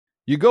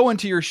You go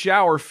into your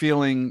shower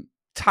feeling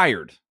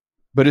tired,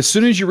 but as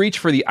soon as you reach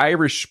for the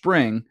Irish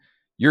Spring,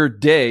 your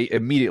day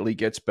immediately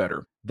gets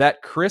better.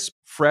 That crisp,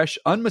 fresh,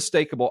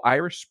 unmistakable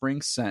Irish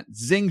Spring scent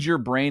zings your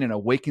brain and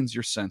awakens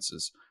your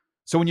senses.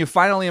 So when you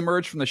finally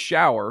emerge from the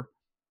shower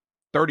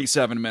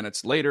 37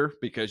 minutes later,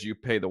 because you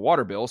pay the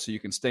water bill so you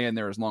can stay in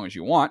there as long as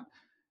you want,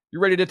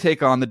 you're ready to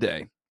take on the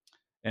day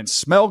and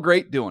smell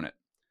great doing it.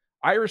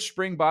 Irish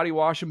Spring Body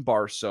Wash and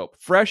Bar Soap.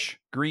 Fresh,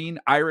 green,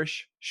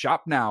 Irish.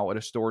 Shop now at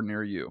a store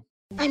near you.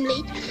 I'm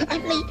late for a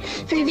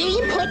very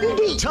important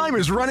date. Time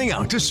is running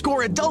out to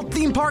score adult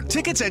theme park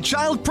tickets at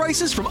child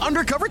prices from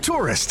Undercover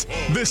Tourist.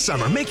 This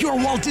summer, make your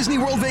Walt Disney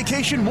World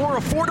vacation more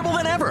affordable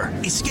than ever.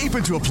 Escape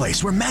into a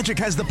place where magic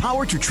has the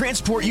power to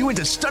transport you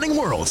into stunning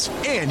worlds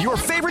and your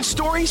favorite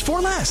stories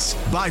for less.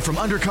 Buy from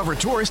Undercover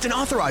Tourist, an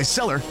authorized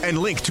seller, and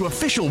link to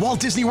official Walt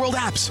Disney World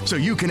apps so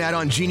you can add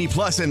on Genie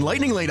Plus and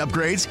Lightning Lane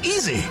upgrades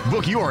easy.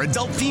 Book your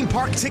adult theme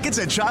park tickets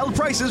at child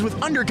prices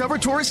with Undercover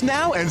Tourist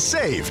now and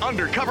save.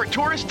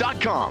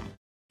 UndercoverTourist.com.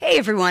 Hey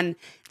everyone,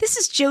 this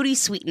is Jodie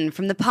Sweetin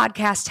from the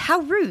podcast How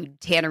Rude,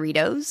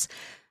 Tanneritos.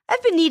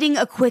 I've been needing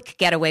a quick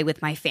getaway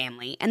with my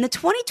family, and the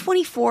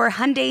 2024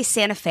 Hyundai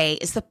Santa Fe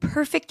is the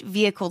perfect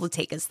vehicle to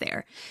take us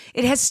there.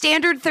 It has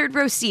standard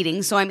third-row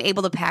seating, so I'm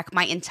able to pack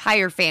my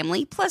entire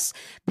family, plus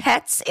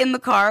pets, in the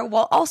car,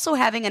 while also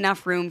having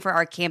enough room for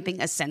our camping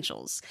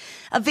essentials.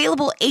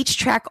 Available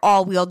H-Track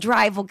all-wheel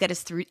drive will get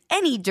us through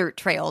any dirt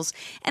trails,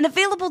 and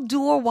available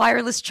dual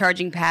wireless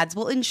charging pads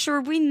will ensure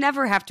we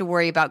never have to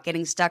worry about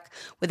getting stuck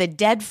with a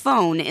dead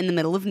phone in the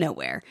middle of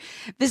nowhere.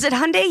 Visit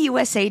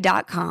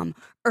HyundaiUSA.com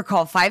or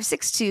call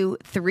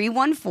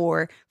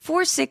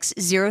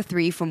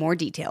 562-314-4603 for more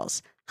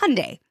details.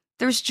 Hyundai,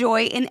 there's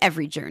joy in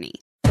every journey.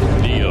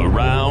 The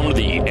Around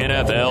the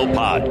NFL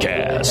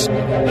podcast.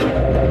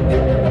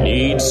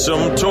 Need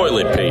some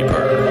toilet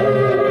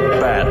paper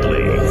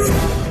badly.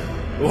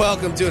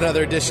 Welcome to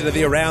another edition of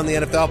the Around the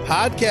NFL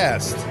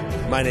podcast.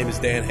 My name is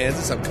Dan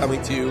Hansis. I'm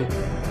coming to you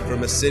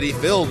from a city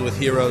filled with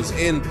heroes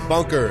in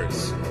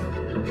bunkers.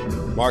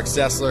 Mark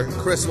Sessler,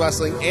 Chris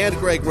Wessling, and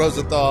Greg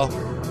Rosenthal.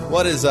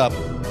 What is up,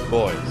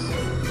 boys?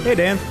 Hey,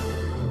 Dan.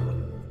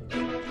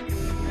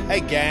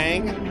 Hey,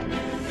 gang.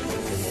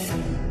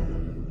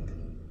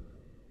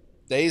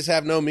 Days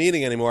have no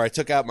meaning anymore. I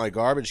took out my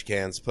garbage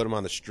cans, put them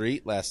on the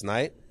street last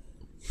night,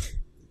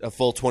 a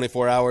full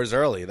 24 hours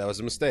early. That was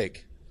a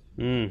mistake.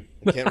 I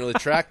can't really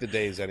track the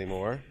days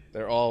anymore.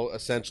 They're all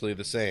essentially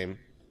the same.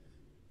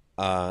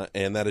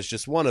 And that is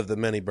just one of the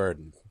many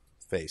burden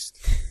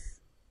faced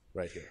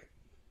right here.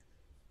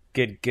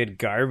 Good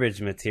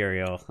garbage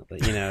material.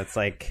 You know, it's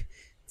like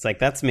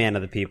that's man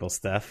of the people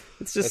stuff.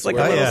 It's just like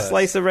a little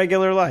slice of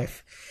regular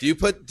life. Do you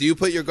put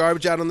your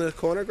garbage out on the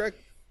corner, Greg?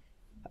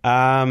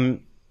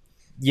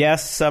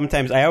 Yes,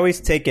 sometimes. I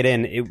always take it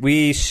in.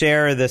 We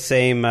share the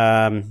same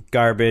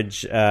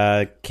garbage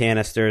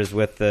canisters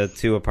with the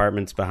two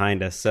apartments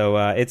behind us, so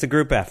it's a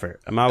group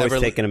effort. I'm always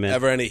taking them in.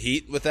 Ever any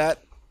heat with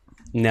that?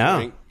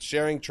 No.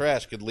 Sharing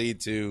trash could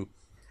lead to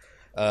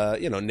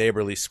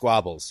neighborly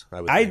squabbles.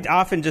 I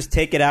often just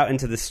take it out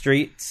into the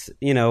streets,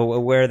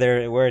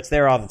 where it's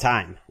there all the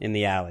time in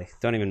the alley.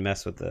 Don't even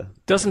mess with the.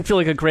 Doesn't feel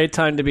like a great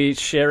time to be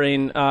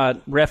sharing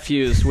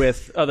refuse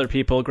with other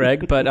people,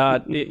 Greg.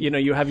 But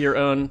you have your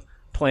own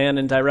plan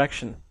and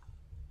direction.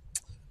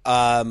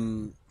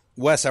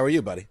 Wes, how are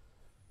you, buddy?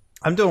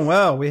 I'm doing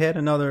well. We had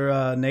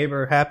another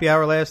neighbor happy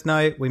hour last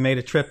night. We made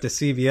a trip to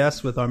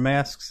CVS with our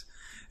masks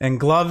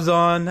and gloves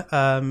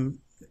on.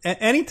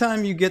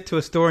 Anytime you get to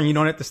a store and you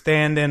don't have to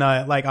stand in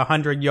a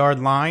 100-yard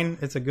line,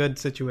 it's a good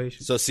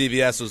situation. So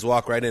CVS was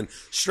walk right in.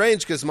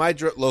 Strange, because my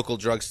local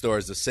drugstore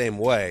is the same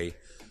way.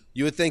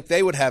 You would think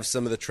they would have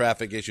some of the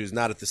traffic issues,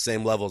 not at the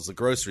same level as the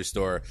grocery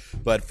store.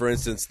 But, for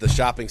instance, the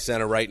shopping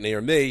center right near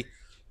me,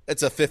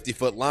 it's a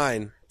 50-foot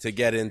line to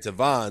get into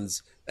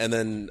Vons, and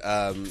then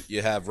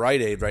you have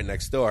Rite Aid right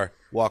next door.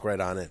 Walk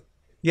right on in.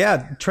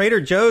 Yeah,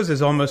 Trader Joe's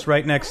is almost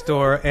right next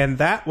door, and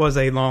that was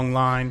a long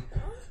line.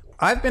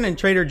 I've been in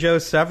Trader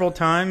Joe's several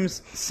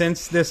times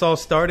since this all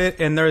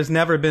started, and there has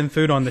never been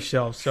food on the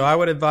shelves. So I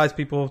would advise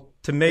people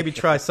to maybe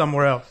try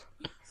somewhere else.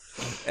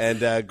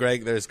 And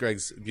Greg, there's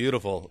Greg's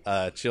beautiful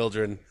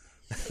children.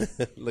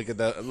 Look at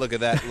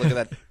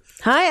that.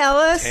 Hi,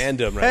 Ellis.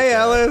 Tandem right Hey, there.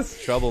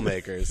 Ellis.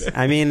 Troublemakers.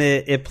 I mean,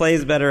 it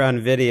plays better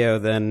on video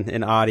than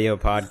an audio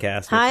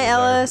podcast. Hi,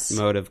 Ellis.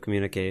 Mode of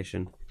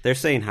communication. They're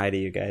saying hi to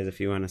you guys if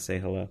you want to say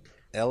hello.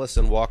 Ellis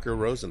and Walker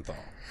Rosenthal.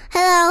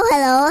 Hello,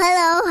 hello,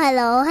 hello,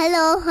 hello,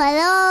 hello,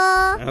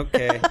 hello.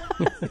 Okay.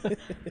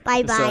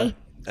 Bye-bye.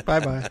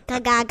 Bye-bye.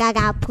 Gaga,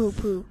 gaga,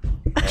 poo-poo.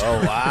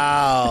 Oh,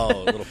 wow.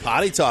 A little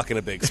potty talk in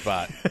a big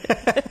spot.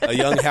 A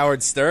young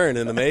Howard Stern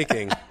in the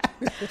making.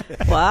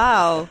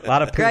 Wow. A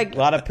lot of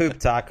poop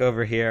talk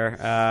over here.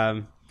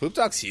 Poop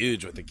talk's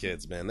huge with the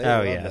kids, man. They Oh,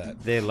 love yeah.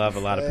 that. They love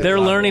a lot of poop. They're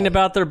learning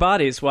about their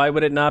bodies. Why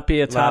would it not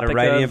be a topic of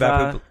writing of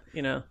about poop.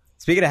 you know?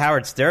 Speaking of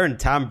Howard Stern,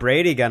 Tom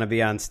Brady going to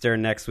be on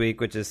Stern next week,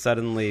 which is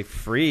suddenly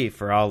free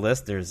for all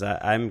listeners.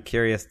 I'm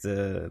curious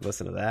to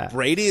listen to that.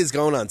 Brady is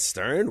going on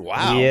Stern?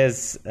 Wow. He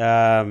is.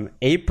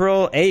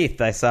 April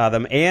 8th, I saw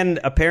them. And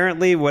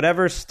apparently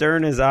whatever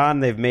Stern is on,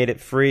 they've made it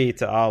free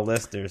to all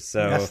listeners.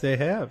 So yes, they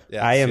have.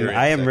 Yeah, I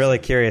am really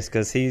curious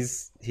because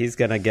he's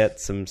going to get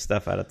some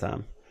stuff out of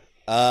Tom.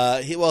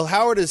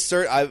 Howard is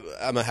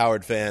I'm a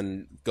Howard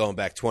fan going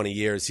back 20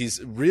 years.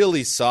 He's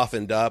really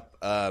softened up,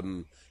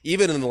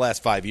 even in the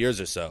last 5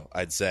 years or so,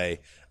 I'd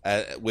say,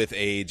 with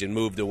age, and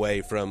moved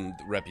away from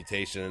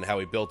reputation and how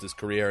he built his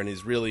career. And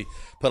he's really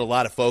put a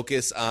lot of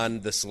focus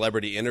on the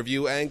celebrity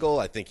interview angle.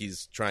 I think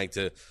he's trying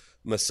to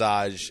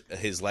massage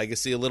his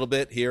legacy a little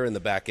bit here in the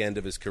back end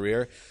of his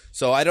career.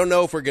 So I don't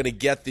know if we're going to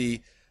get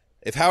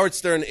if Howard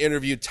Stern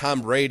interviewed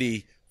Tom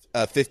Brady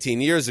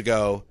 15 years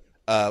ago.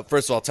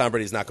 First of all, Tom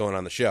Brady's not going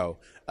on the show.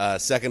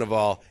 Second of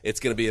all, it's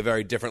going to be a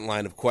very different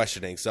line of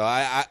questioning. So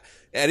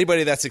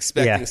anybody that's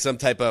expecting some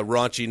type of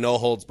raunchy,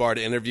 no-holds-barred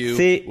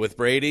interview with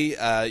Brady,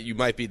 you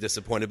might be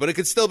disappointed. But it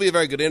could still be a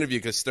very good interview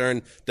because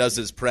Stern does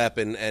his prep,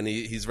 and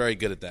he's very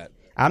good at that.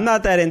 I'm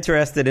not that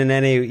interested in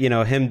any,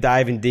 him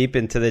diving deep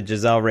into the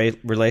Giselle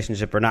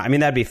relationship or not. I mean,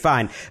 that'd be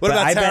fine. What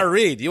about Tara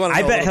Reid?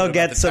 I bet he'll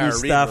get some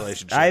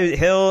stuff.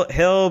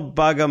 He'll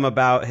bug him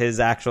about his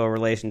actual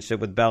relationship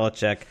with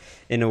Belichick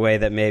in a way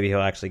that maybe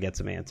he'll actually get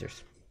some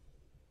answers.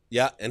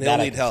 Yeah, and he'll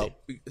need help.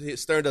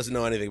 Stern doesn't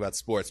know anything about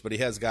sports, but he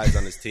has guys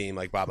on his team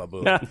like Baba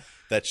Booey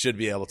that should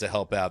be able to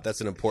help out. That's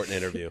an important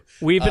interview.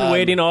 We've been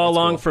waiting all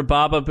along for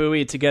Baba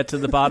Booey to get to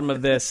the bottom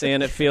of this,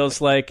 and it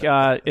feels like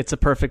it's a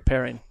perfect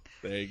pairing.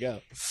 There you go.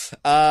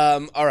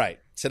 All right,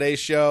 today's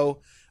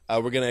show,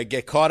 we're going to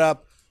get caught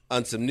up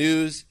on some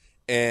news,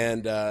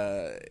 and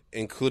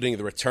including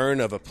the return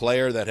of a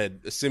player that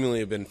had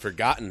seemingly been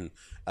forgotten,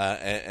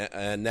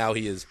 and now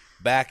he is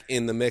back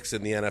in the mix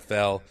in the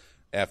NFL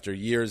after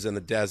years in the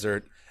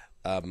desert.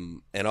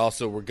 And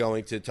also we're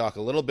going to talk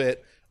a little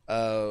bit.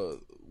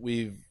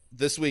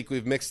 This week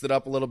we've mixed it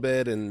up a little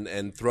bit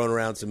and thrown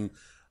around some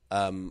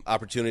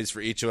opportunities for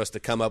each of us to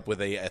come up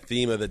with a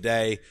theme of the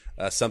day,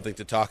 something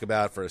to talk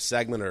about for a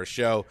segment or a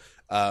show.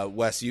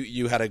 Wes,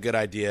 you had a good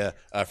idea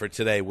for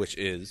today, which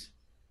is?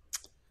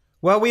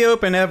 Well, we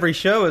open every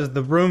show as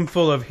the room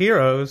full of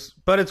heroes,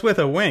 but it's with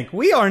a wink.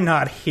 We are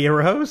not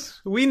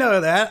heroes. We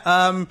know that.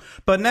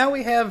 But now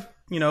we have,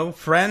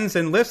 friends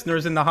and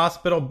listeners in the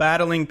hospital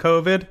battling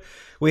COVID.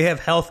 We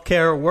have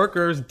healthcare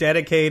workers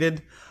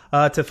dedicated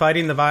to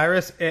fighting the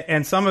virus,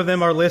 and some of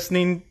them are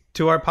listening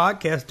to our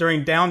podcast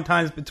during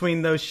downtimes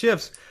between those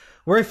shifts.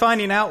 We're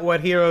finding out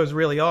what heroes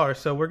really are,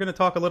 so we're going to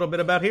talk a little bit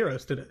about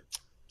heroes today.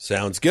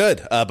 Sounds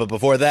good. But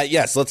before that,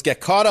 yes, let's get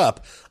caught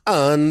up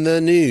on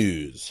the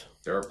news.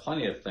 There are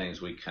plenty of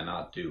things we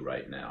cannot do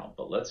right now,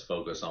 but let's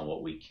focus on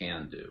what we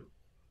can do.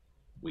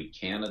 We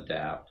can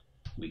adapt,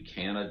 we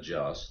can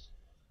adjust,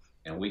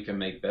 and we can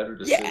make better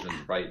decisions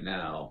right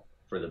now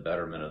for the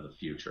betterment of the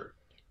future.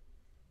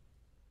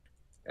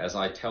 As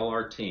I tell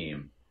our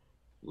team,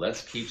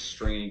 let's keep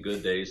stringing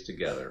good days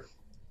together,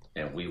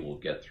 and we will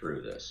get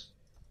through this.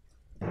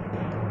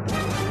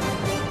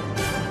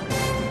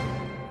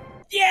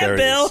 Yeah,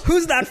 Bill.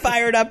 Who's not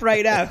fired up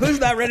right now? Who's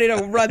not ready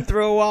to run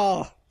through a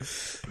wall?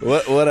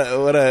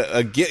 What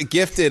a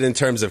gifted in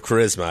terms of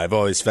charisma. I've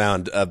always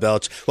found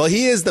Belch. Well,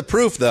 he is the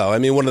proof, though. I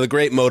mean, one of the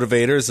great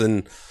motivators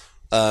and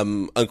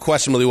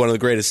unquestionably one of the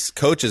greatest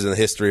coaches in the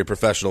history of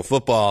professional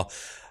football.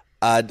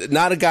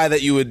 Not a guy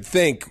that you would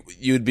think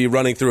you'd be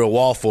running through a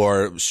wall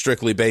for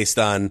strictly based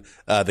on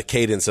the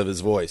cadence of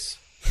his voice.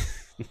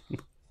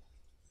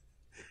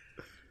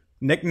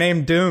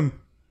 Nicknamed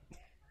Doom.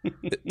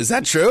 Is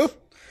that true?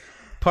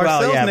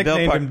 Parcells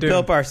nicknamed him Doom.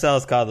 Bill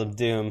Parcells called him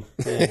Doom.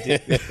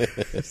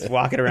 Just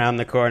walking around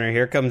the corner.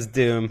 Here comes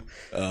Doom.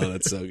 Oh,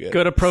 that's so good.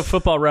 Go to Pro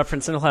Football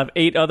Reference and he'll have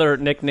 8 other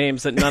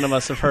nicknames that none of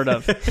us have heard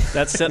of.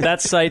 That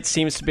site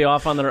seems to be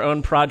off on their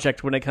own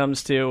project when it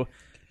comes to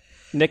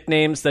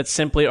nicknames that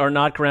simply are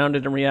not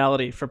grounded in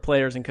reality for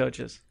players and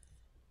coaches.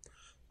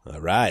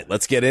 All right,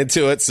 let's get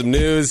into it. Some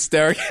news.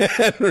 Derrick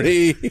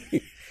Henry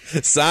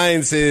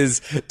signs his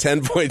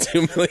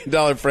 $10.2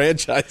 million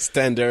franchise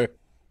tender.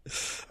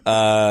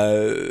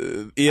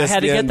 ESPN's... I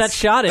had to get that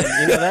shot in.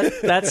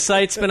 That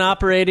site's been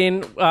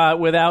operating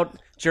without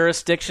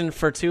jurisdiction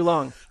for too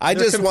long. I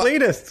guess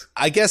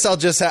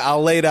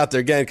I'll lay it out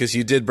there again because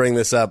you did bring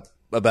this up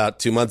about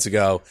 2 months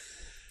ago.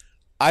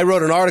 I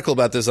wrote an article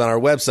about this on our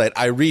website.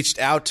 I reached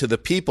out to the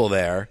people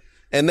there,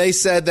 and they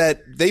said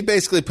that they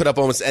basically put up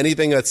almost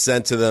anything that's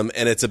sent to them,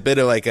 and it's a bit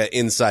of like an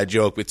inside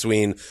joke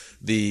between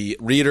the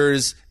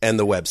readers and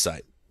the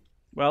website.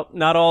 Well,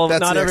 not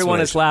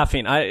everyone is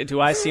laughing.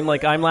 Do I seem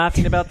like I'm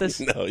laughing about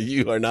this? No,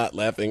 you are not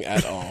laughing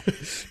at all.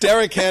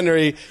 Derrick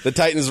Henry, the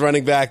Titans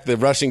running back, the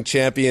rushing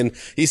champion,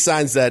 he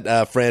signs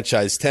that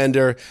franchise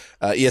tender.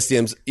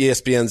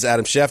 ESPN's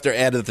Adam Schefter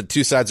added that the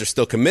two sides are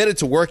still committed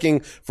to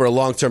working for a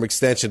long-term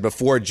extension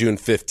before June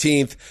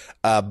 15th.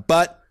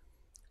 But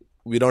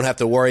we don't have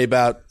to worry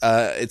about,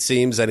 it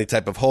seems, any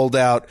type of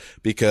holdout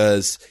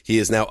because he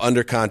is now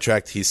under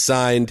contract. He's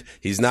signed.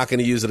 He's not going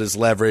to use it as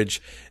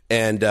leverage.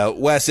 And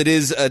Wes, it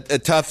is a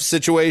tough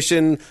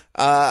situation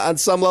on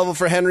some level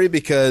for Henry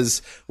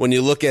because when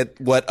you look at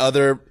what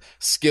other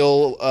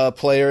skill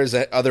players,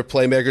 other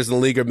playmakers in the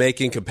league are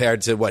making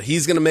compared to what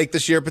he's going to make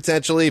this year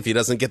potentially if he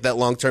doesn't get that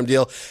long-term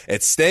deal,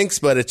 it stinks.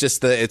 But it's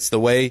just it's the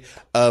way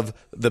of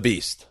the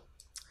beast.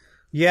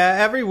 Yeah,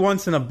 every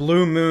once in a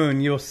blue moon,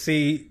 you'll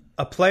see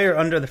a player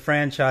under the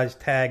franchise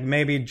tag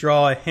maybe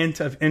draw a hint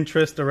of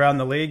interest around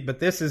the league, but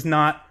this is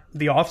not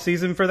the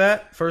offseason for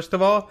that, first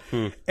of all.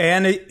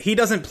 And he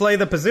doesn't play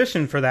the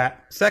position for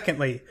that,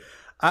 secondly.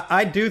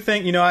 I do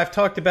think, I've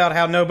talked about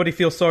how nobody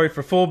feels sorry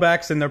for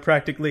fullbacks and they're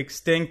practically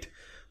extinct,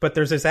 but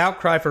there's this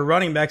outcry for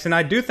running backs, and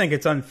I do think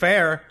it's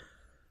unfair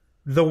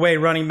the way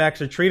running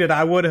backs are treated.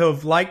 I would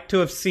have liked to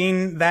have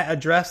seen that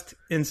addressed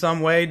in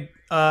some way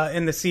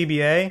in the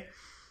CBA,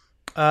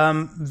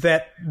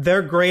 that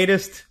their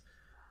greatest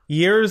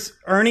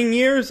earning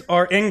years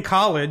are in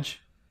college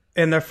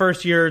in their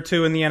first year or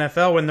two in the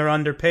NFL when they're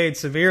underpaid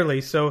severely.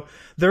 So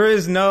there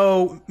is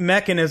no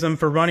mechanism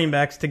for running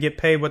backs to get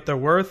paid what they're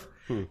worth,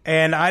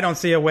 and I don't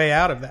see a way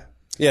out of that.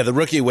 Yeah, the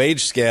rookie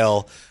wage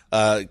scale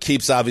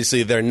keeps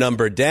obviously their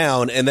number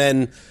down, and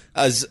then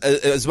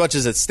as much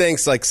as it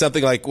stinks, like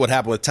something like what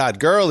happened with Todd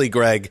Gurley,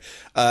 Greg,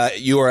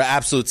 you are an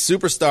absolute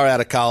superstar out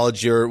of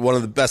college. You're one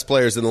of the best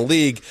players in the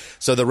league.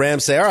 So the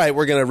Rams say, all right,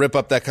 we're going to rip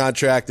up that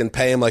contract and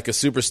pay him like a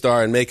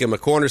superstar and make him a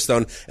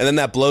cornerstone. And then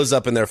that blows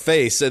up in their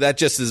face. So that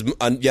just is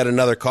yet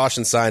another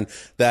caution sign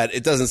that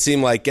it doesn't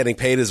seem like getting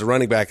paid as a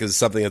running back is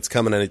something that's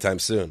coming anytime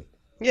soon.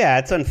 Yeah,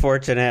 it's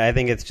unfortunate. I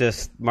think it's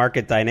just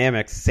market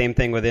dynamics. Same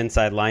thing with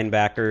inside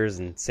linebackers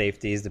and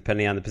safeties,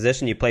 depending on the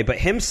position you play. But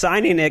him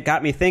signing it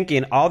got me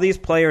thinking, all these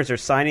players are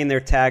signing their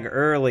tag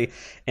early.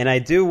 And I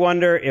do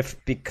wonder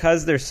if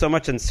because there's so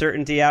much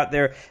uncertainty out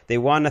there, they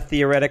want to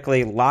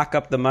theoretically lock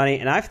up the money.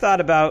 And I've thought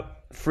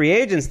about free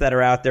agents that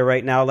are out there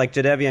right now, like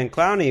Jadeveon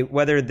Clowney,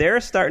 whether they're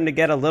starting to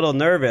get a little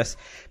nervous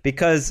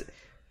because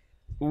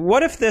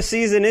what if the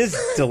season is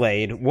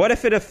delayed? What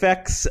if it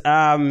affects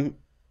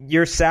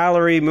your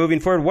salary moving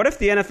forward? What if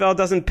the NFL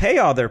doesn't pay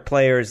all their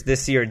players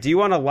this year? Do you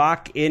want to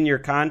lock in your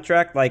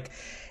contract? Like,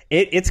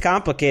 it's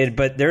complicated,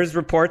 but there's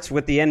reports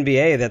with the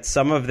NBA that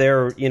some of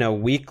their,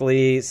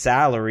 weekly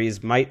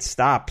salaries might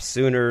stop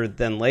sooner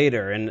than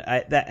later. And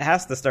that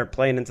has to start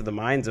playing into the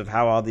minds of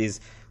how all these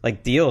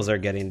deals are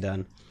getting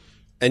done.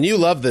 And you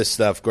love this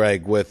stuff,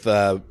 Greg, with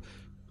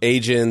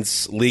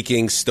agents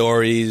leaking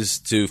stories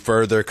to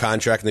further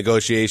contract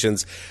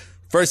negotiations.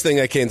 First thing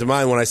that came to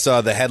mind when I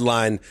saw the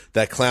headline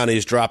that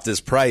Clowney's dropped his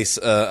price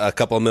a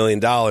couple $1 million,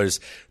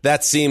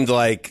 that seemed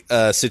like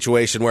a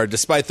situation where,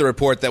 despite the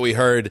report that we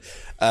heard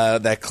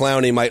that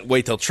Clowney might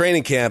wait till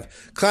training camp,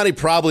 Clowney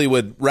probably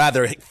would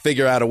rather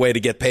figure out a way to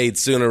get paid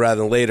sooner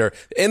rather than later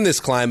in this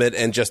climate,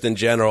 and just in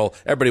general,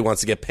 everybody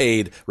wants to get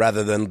paid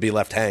rather than be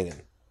left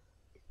hanging.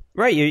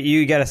 Right,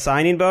 you get a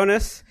signing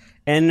bonus.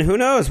 And who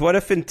knows? What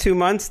if in 2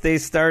 months they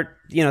start,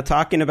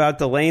 talking about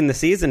delaying the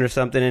season or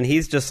something, and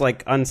he's just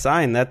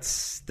unsigned?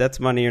 That's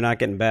money you're not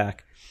getting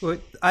back. Well,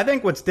 I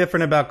think what's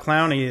different about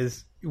Clowney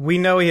is we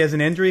know he has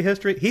an injury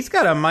history. He's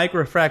got a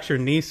microfracture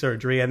knee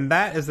surgery, and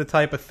that is the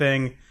type of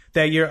thing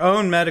that your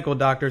own medical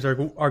doctors are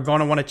going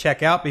to want to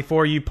check out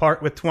before you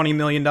part with $20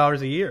 million a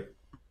year.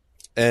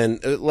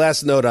 And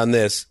last note on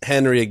this,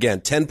 Henry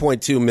again,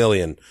 $10.2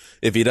 million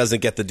if he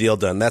doesn't get the deal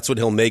done. That's what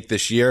he'll make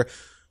this year.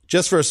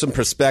 Just for some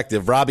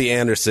perspective, Robbie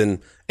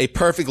Anderson, a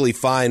perfectly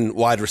fine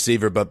wide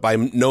receiver, but by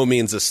no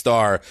means a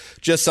star,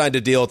 just signed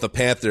a deal with the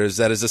Panthers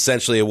that is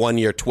essentially a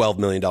 1-year, $12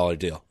 million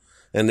deal.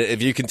 And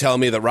if you can tell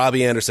me that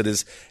Robbie Anderson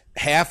is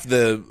half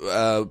the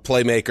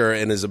playmaker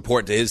and is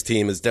important to his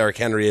team as Derrick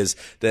Henry is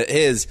to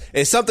his,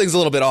 something's a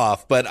little bit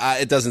off, but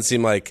it doesn't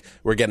seem like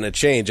we're getting a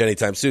change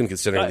anytime soon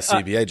considering the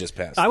CBA just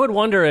passed. I would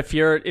wonder if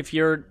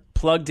you're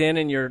plugged in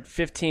and you're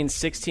 15,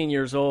 16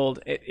 years old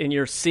and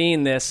you're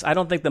seeing this. I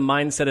don't think the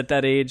mindset at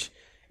that age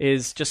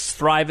is just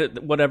thrive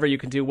at whatever you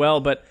can do well,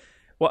 but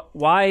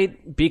why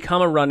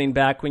become a running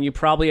back when you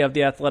probably have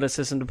the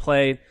athleticism to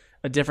play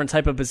a different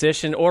type of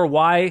position? Or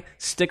why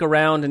stick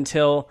around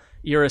until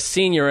you're a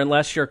senior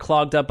unless you're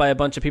clogged up by a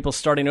bunch of people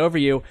starting over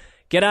you?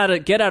 Get out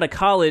of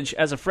college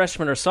as a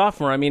freshman or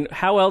sophomore. I mean,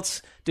 how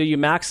else do you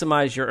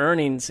maximize your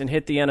earnings and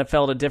hit the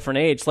NFL at a different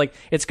age?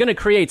 It's going to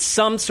create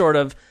some sort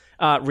of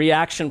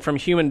reaction from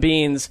human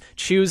beings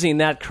choosing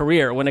that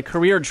career. When a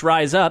career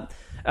dries up,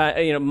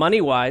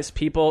 money-wise,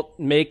 people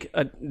make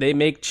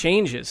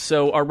changes.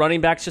 So are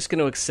running backs just going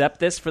to accept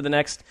this for the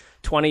next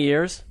 20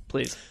 years?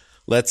 Please.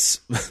 Let's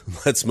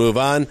move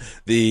on.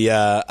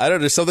 I don't know,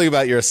 there's something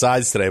about your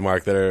asides today,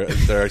 Mark, that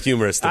are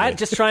humorous to me. I'm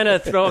just trying to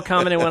throw a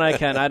comment in when I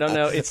can. I don't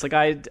know. It's like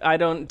I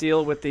don't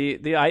deal with you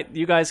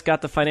guys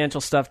got the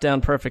financial stuff down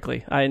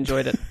perfectly. I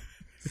enjoyed it.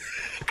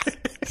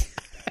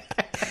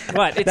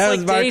 What? It's that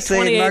was Mark day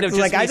 28 of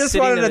just I just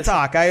wanted to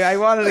talk. I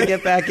wanted to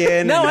get back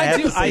in. No,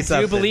 I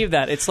do believe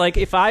that. It's like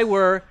if I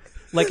were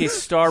like a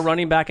star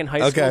running back in high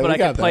school, Okay, but we I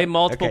got could play that.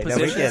 multiple Okay, now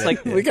we positions. get it.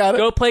 Like, We got it.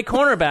 go play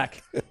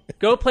cornerback.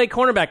 Go play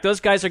cornerback. Those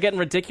guys are getting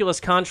ridiculous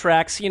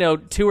contracts.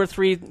 2 or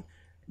 3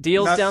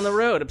 deals down the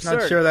road. Absurd.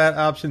 Not sure that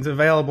option's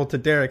available to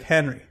Derrick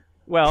Henry.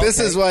 Well, This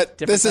okay. is what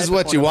Different type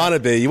of you cornerback. want to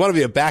be. You want to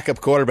be a backup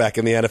quarterback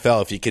in the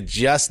NFL. If you could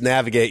just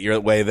navigate your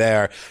way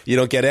there, you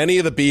don't get any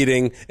of the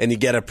beating, and you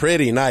get a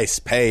pretty nice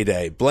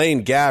payday.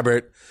 Blaine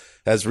Gabbert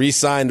has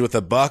re-signed with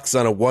the Bucs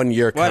on a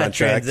 1-year What contract. a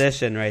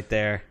transition right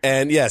there.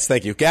 And yes,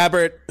 thank you,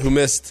 Gabbert, who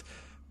missed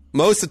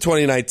most of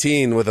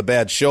 2019 with a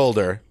bad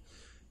shoulder.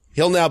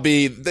 He'll now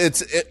be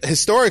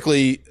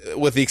historically,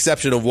 with the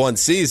exception of one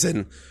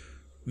season,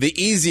 the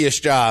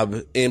easiest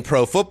job in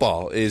pro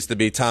football is to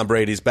be Tom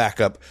Brady's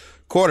backup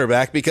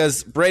quarterback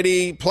because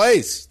Brady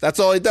plays. That's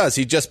all he does.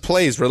 He just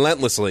plays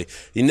relentlessly.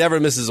 He never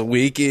misses a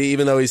week,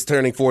 even though he's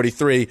turning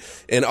 43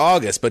 in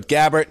August. But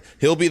Gabbert,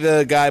 he'll be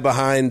the guy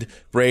behind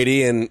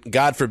Brady, and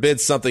God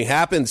forbid something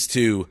happens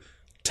to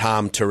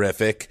Tom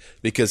Terrific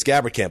because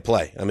Gabbert can't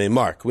play. I mean,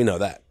 Mark, we know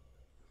that.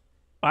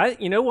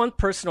 One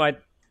person who I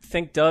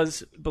think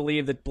does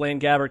believe that Blaine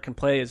Gabbert can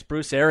play is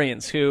Bruce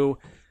Arians, who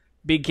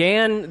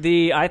began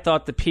the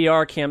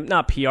PR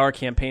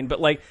campaign,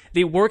 but like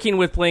the working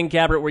with Blaine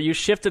Gabbert, where you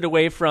shifted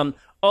away from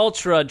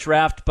ultra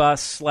draft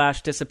bust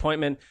 /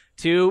 disappointment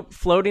to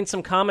floating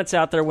some comments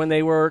out there when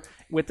they were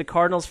with the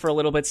Cardinals for a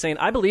little bit, saying,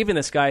 "I believe in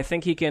this guy. I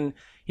think he can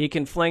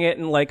fling it."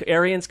 And like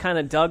Arians kind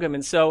of dug him,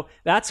 and so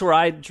that's where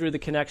I drew the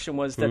connection,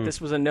 was that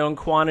this was a known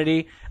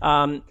quantity.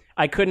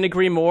 I couldn't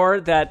agree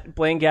more that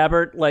Blaine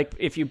Gabbert, like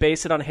if you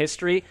base it on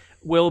history,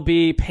 will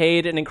be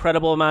paid an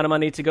incredible amount of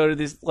money to go to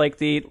this, like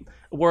the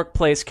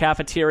workplace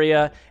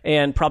cafeteria,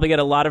 and probably get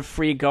a lot of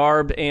free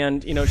garb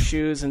and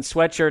shoes and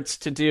sweatshirts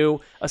to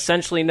do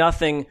essentially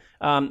nothing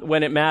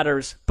when it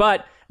matters.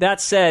 But that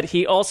said,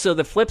 he also,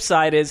 the flip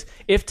side is,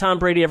 if Tom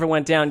Brady ever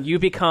went down, you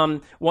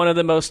become one of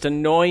the most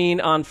annoying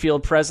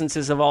on-field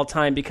presences of all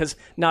time, because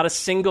not a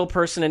single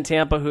person in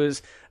Tampa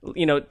who's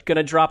going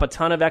to drop a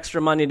ton of extra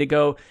money to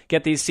go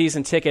get these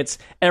season tickets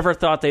ever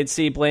thought they'd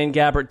see Blaine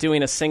Gabbert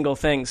doing a single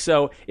thing.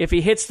 So if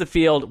he hits the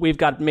field, we've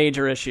got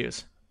major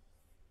issues.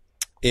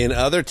 In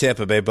other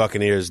Tampa Bay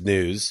Buccaneers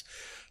news,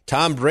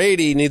 Tom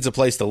Brady needs a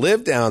place to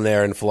live down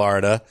there in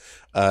Florida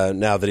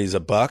now that he's a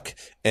Buck,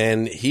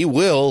 and he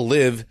will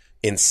live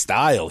in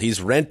style.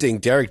 He's renting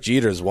Derek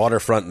Jeter's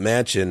waterfront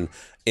mansion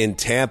in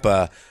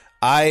Tampa.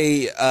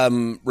 I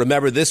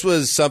remember this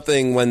was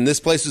something when this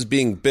place was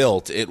being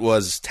built. It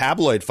was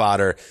tabloid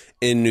fodder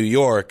in New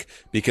York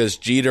because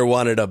Jeter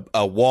wanted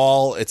a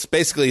wall. It's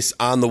basically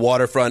on the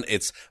waterfront.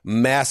 It's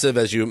massive,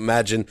 as you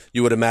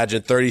would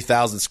imagine,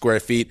 30,000 square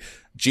feet.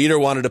 Jeter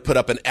wanted to put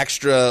up an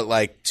extra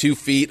 2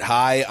 feet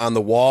high on the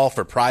wall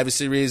for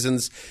privacy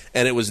reasons,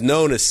 and it was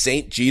known as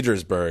St.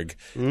 Jetersburg.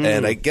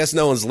 And I guess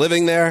no one's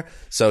living there.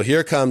 So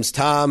here comes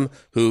Tom,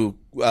 who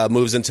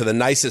moves into the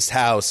nicest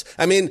house.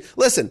 I mean,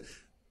 listen,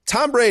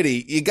 Tom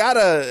Brady, you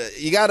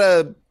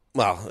gotta,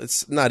 well,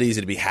 it's not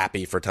easy to be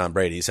happy for Tom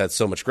Brady. He's had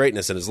so much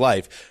greatness in his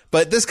life,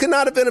 but this could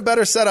not have been a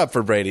better setup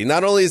for Brady.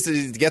 Not only does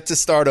he get to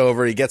start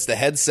over, he gets to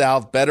head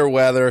south, better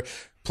weather,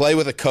 play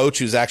with a coach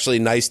who's actually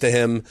nice to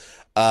him,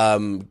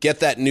 get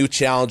that new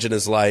challenge in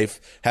his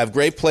life, have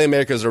great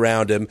playmakers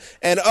around him.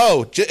 And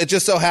it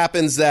just so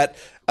happens that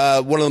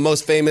one of the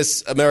most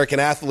famous American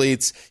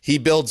athletes, he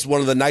builds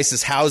one of the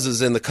nicest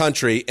houses in the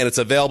country, and it's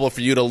available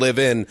for you to live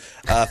in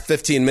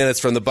 15 minutes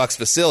from the Bucs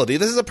facility.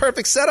 This is a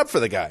perfect setup for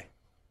the guy.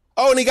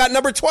 Oh, and he got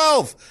number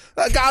 12.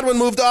 Godwin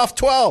moved off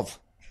 12.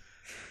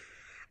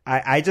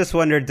 I just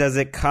wondered, does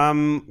it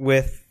come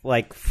with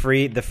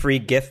the free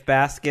gift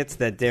baskets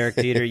that Derek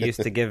Jeter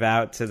used to give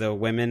out to the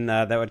women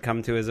that would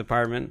come to his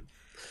apartment?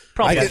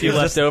 Probably a few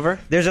left over.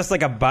 There's just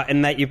like a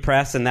button that you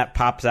press and that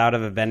pops out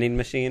of a vending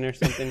machine or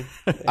something.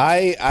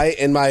 I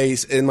in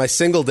my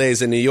single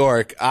days in New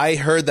York, I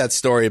heard that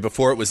story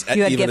before it was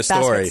You had even a gift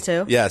story. baskets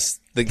too? Yes,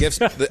 the gifts.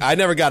 I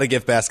never got a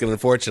gift basket,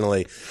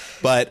 unfortunately,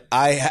 but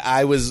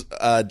I was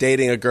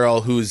dating a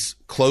girl whose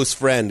close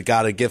friend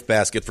got a gift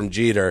basket from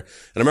Jeter, and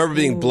I remember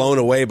being blown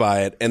away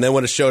by it. And then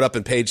when it showed up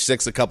in Page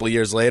Six a couple of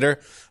years later,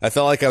 I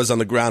felt like I was on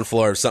the ground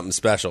floor of something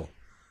special.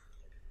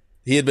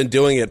 He had been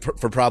doing it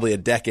for probably a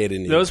decade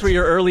in New York. Those were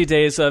your early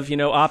days of,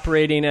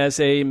 operating as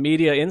a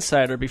media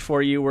insider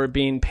before you were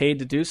being paid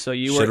to do so.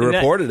 You should have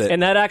reported it.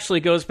 And that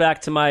actually goes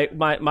back to my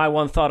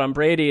one thought on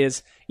Brady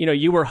is,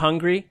 you were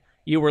hungry.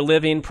 You were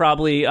living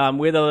probably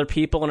with other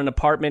people in an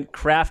apartment,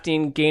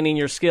 crafting, gaining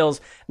your skills.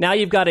 Now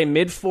you've got a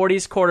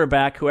mid-40s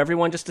quarterback who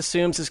everyone just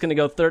assumes is going to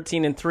go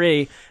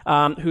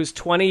 13-3, who's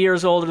 20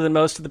 years older than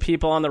most of the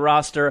people on the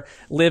roster,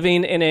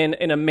 living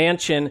in a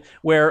mansion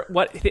where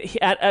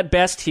at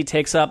best he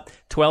takes up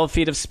 12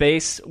 feet of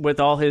space with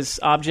all his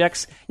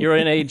objects. You're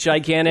in a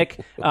gigantic,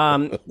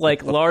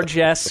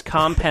 largesse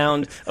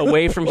compound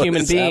away from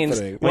human beings.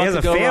 Well, he has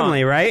a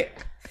family, right?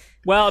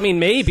 Well, I mean,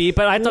 maybe,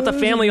 but I thought the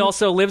family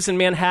also lives in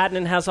Manhattan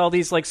and has all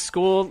these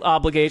school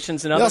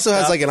obligations and other stuff. He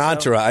also has an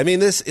entourage. I mean,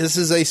 this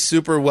is a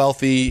super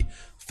wealthy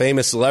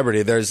famous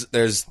celebrity.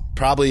 There's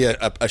probably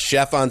a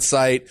chef on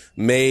site,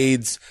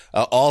 maids,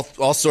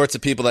 all sorts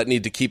of people that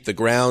need to keep the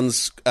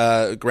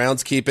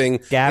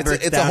groundskeeping.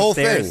 Gabbert's it's a whole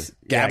thing. downstairs.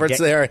 Gabbert's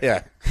there,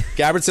 yeah.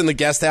 Gabbert's in the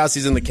guest house.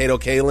 He's in the Kato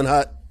Kalin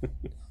hut.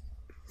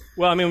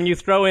 Well, I mean, when you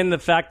throw in the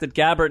fact that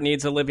Gabbert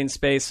needs a living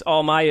space,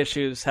 all my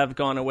issues have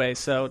gone away.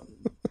 So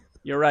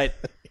you're right.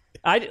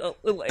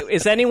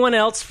 Is anyone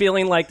else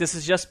feeling like this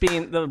is just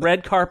the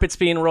red carpet's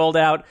being rolled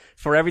out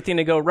for everything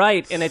to go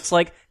right? And it's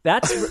like,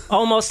 that's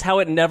almost how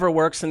it never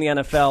works in the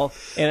NFL.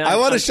 And I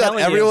want to shut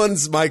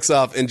everyone's mics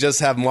off and just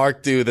have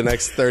Mark do the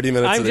next 30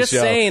 minutes of the show. I'm just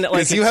saying,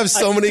 because you have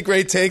so many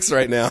great takes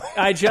right now.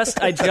 I just,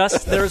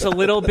 there's a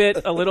little bit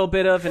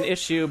of an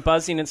issue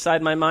buzzing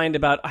inside my mind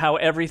about how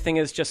everything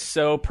is just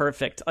so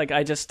perfect. Like,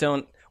 I just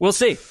don't. We'll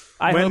see.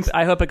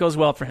 I hope it goes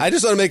well for him. I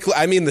just want to make clear,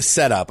 I mean the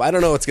setup. I don't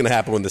know what's going to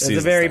happen when the season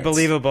starts. It's a very starts.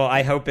 Believable.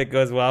 I hope it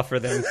goes well for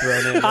them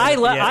thrown in.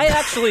 I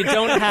actually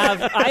don't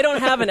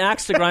have an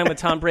axe to grind with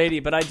Tom Brady,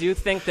 but I do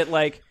think that,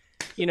 like,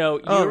 you know,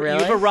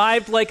 you've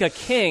arrived like a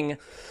king.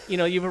 You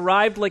know, you've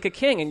arrived like a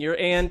king,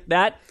 and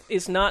that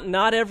is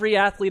not every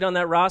athlete on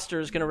that roster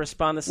is going to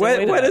respond the same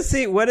way. What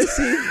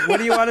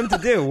do you want him to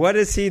do? What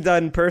has he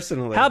done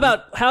personally? How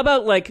about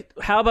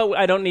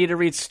I don't need to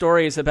read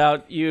stories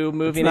about you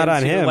moving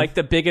into like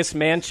the biggest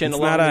mansion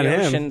along the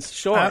ocean's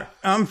shore.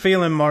 I'm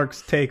feeling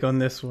Mark's take on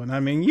this one. I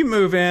mean, you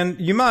move in,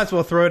 you might as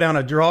well throw down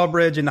a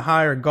drawbridge and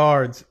hire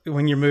guards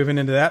when you're moving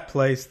into that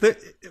place.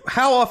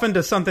 How often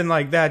does something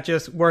like that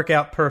just work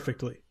out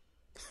perfectly?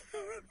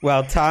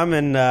 Well, Tom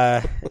and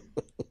we're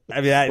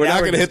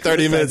not going to hit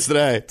 30 minutes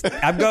today.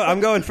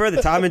 I'm going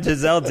further. Tom and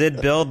Giselle did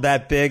build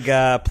that big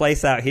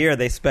place out here.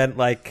 They spent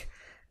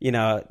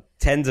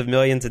tens of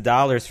millions of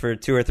dollars for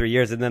 2 or 3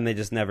 years, and then they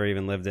just never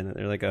even lived in it.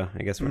 They're like, oh,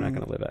 I guess we're not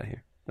going to live out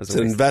here. It's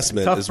an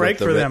investment. Tough break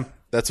for them.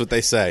 That's what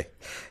they say.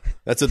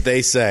 That's what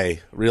they say.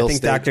 Real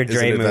estate. I think Dr.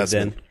 Dre moved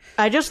in.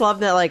 I just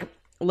love that,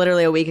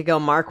 literally a week ago,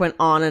 Mark went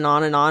on and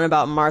on and on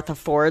about Martha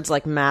Ford's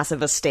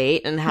massive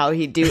estate and how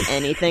he'd do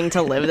anything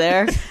to live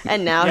there,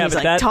 and now he's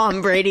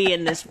Tom Brady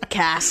in this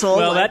castle.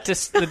 Well,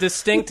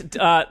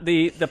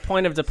 the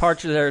point of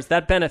departure there is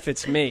that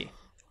benefits me,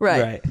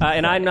 right?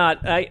 And I'm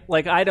not.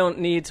 I don't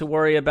need to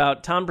worry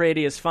about Tom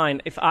Brady is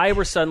fine. If I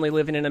were suddenly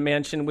living in a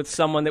mansion with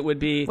someone that would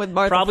be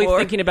probably Ford.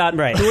 thinking about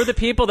who are the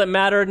people that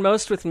mattered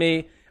most with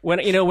me when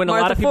a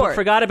lot of people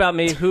forgot about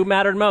me, who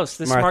mattered most.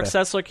 This Mark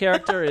Sessler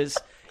character is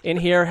in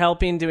here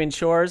helping, doing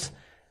chores.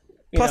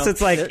 Plus,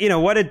 it's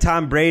what did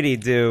Tom Brady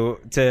do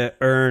to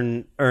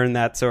earn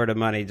that sort of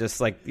money? Just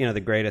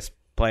the greatest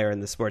player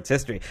in the sports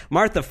history.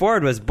 Martha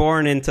Ford was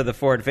born into the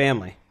Ford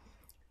family.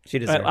 She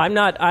deserves. I'm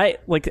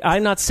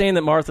not saying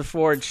that Martha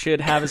Ford should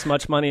have as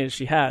much money as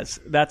she has.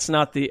 That's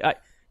not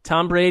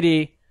Tom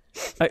Brady.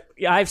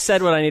 I've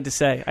said what I need to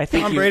say. I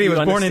think Tom Brady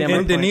was born in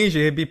Indonesia.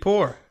 He'd be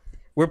poor.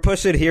 We're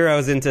pushing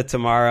heroes into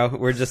tomorrow.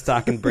 We're just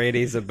talking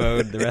Brady's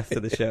abode the rest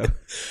of the show.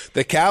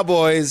 The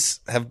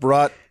Cowboys have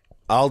brought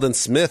Aldon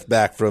Smith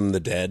back from the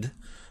dead.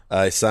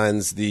 He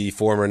signs the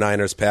former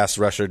Niners pass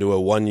rusher to a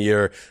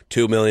 1-year,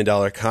 $2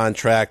 million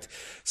contract.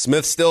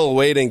 Smith's still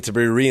waiting to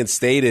be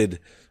reinstated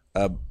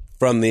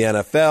from the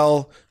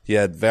NFL. He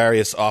had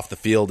various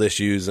off-the-field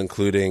issues,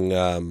 including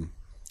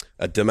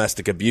a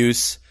domestic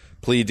abuse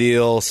plea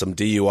deal, some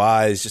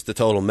DUIs, just a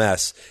total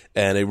mess.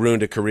 And it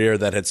ruined a career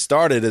that had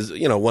started as,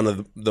 one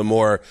of the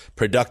more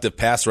productive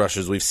pass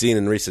rushers we've seen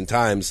in recent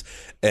times.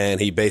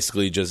 And he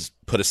basically just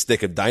put a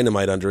stick of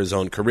dynamite under his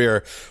own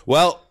career.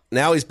 Well,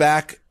 now he's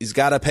back. He's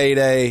got a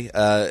payday,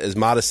 as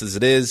modest as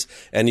it is.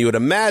 And you would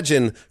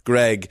imagine,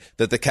 Greg,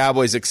 that the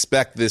Cowboys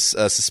expect this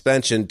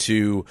suspension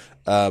to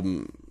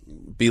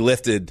be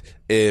lifted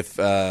if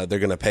they're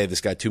going to pay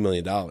this guy $2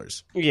 million.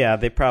 Yeah,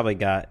 they probably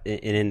got an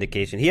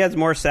indication. He has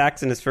more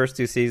sacks in his first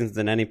 2 seasons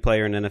than any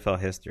player in NFL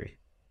history.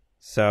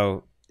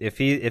 So if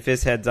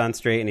his head's on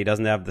straight and he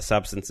doesn't have the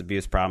substance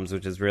abuse problems,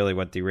 which is really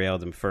what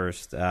derailed him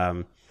first,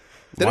 didn't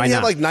he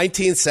have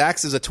 19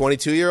 sacks as a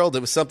 22-year-old?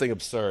 It was something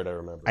absurd, I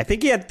remember. I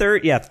think he had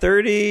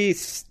 30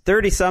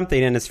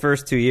 something in his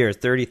first 2 years,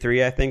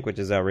 33, I think, which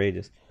is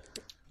outrageous.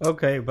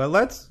 Okay,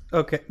 but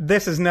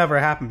this has never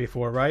happened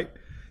before, right?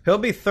 He'll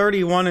be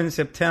 31 in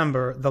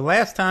September. The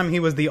last time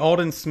he was the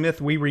Aldon Smith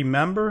we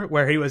remember,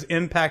 where he was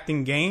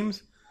impacting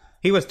games,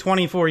 he was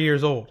 24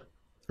 years old.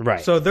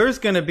 Right. So there's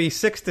going to be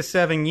 6 to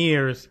 7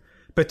 years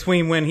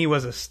between when he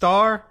was a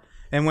star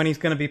and when he's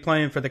going to be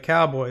playing for the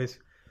Cowboys.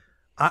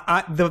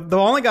 The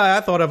only guy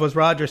I thought of was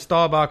Roger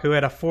Staubach, who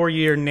had a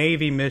 4-year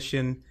Navy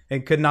mission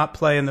and could not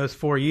play in those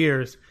 4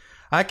 years.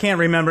 I can't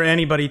remember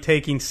anybody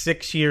taking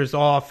 6 years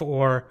off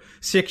or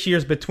 6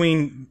 years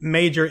between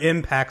major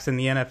impacts in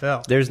the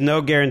NFL. There's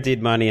no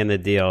guaranteed money in the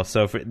deal.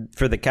 So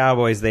for the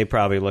Cowboys, they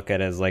probably look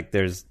at it as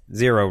there's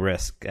zero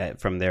risk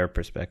from their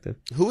perspective.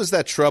 Who was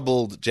that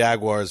troubled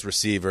Jaguars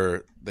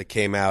receiver that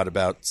came out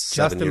about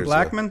 7 years ago?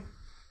 Justin Blackmon?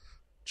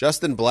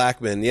 Justin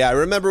Blackmon. Yeah, I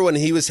remember when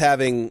he was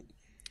having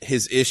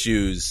his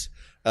issues,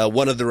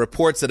 one of the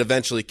reports that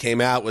eventually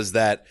came out was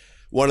that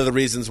one of the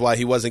reasons why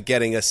he wasn't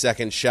getting a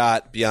second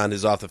shot beyond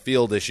his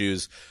off-the-field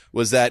issues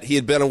was that he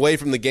had been away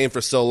from the game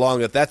for so long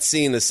that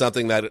scene is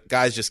something that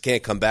guys just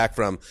can't come back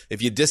from.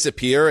 If you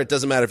disappear, it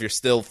doesn't matter if you're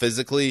still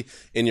physically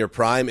in your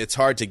prime. It's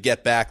hard to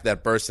get back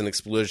that burst and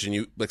explosion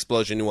you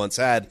once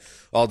had.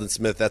 Aldon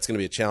Smith, that's going to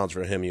be a challenge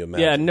for him, you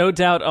imagine. Yeah, no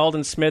doubt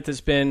Aldon Smith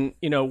has been,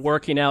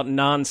 working out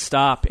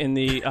nonstop in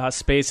the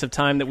space of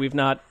time that we've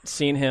not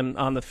seen him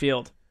on the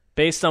field.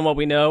 Based on what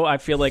we know, I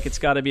feel like it's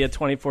got to be a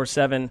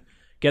 24/7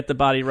 get the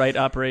body right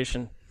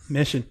operation.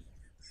 Mission.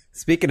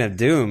 Speaking of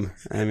doom,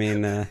 I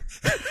mean,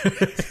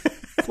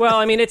 well,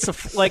 I mean,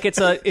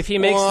 if he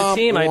makes the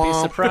team, I'd be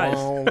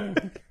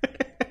surprised.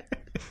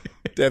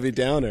 Debbie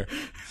Downer.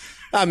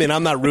 I mean,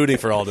 I'm not rooting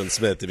for Aldon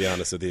Smith, to be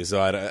honest with you.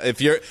 So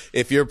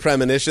if your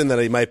premonition that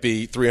he might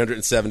be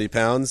 370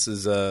 pounds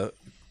is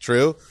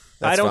true,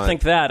 I don't fine.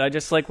 think that. I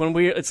just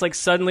it's like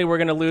suddenly we're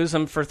going to lose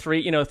him for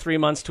 3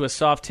 months to a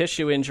soft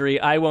tissue injury.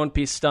 I won't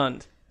be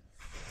stunned.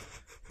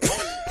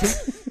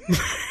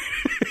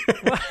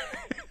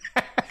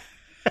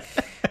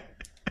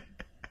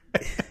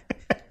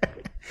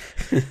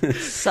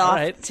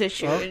 Soft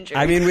tissue injury.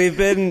 I mean,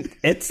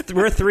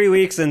 we're 3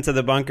 weeks into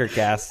the bunker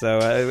cast, so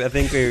I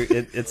think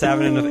it's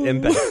having an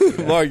impact.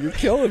 Mark, you're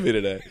killing me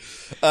today.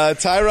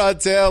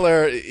 Tyrod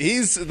Taylor,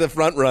 he's the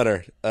front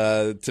runner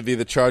to be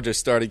the Chargers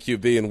starting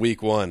QB in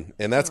week 1,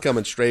 and that's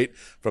coming straight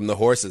from the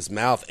horse's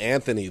mouth.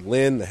 Anthony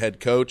Lynn, the head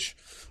coach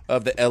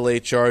of the LA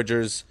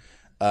Chargers.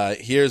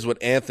 Here's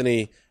what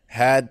Anthony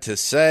had to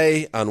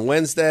say on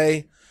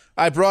Wednesday.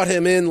 I brought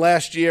him in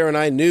last year, and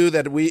I knew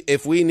that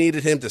if we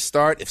needed him to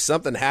start, if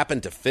something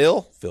happened to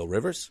Phil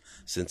Rivers,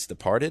 since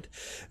departed,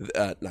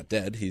 not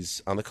dead,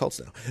 he's on the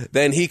Colts now,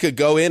 then he could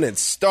go in and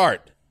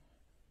start.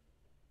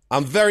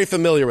 I'm very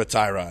familiar with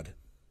Tyrod.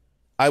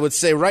 I would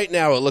say right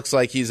now it looks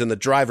like he's in the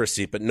driver's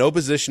seat, but no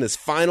position is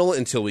final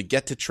until we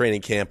get to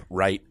training camp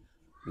right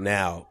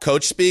now.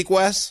 Coach speak,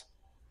 Wes?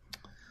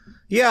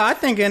 Yeah, I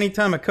think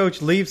anytime a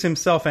coach leaves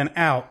himself an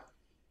out,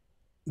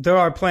 there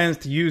are plans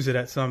to use it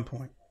at some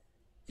point.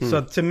 So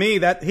to me,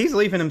 that he's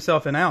leaving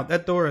himself an out.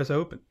 That door is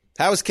open.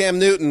 How is Cam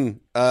Newton,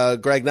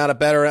 Greg, not a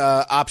better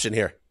option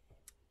here?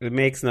 It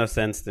makes no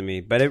sense to me,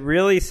 but it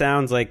really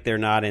sounds like they're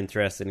not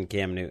interested in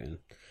Cam Newton.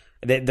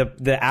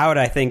 The out,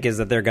 I think, is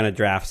that they're going to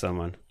draft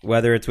someone,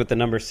 whether it's with the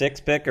number 6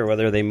 pick or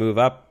whether they move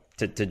up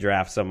to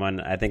draft someone.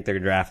 I think they're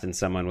drafting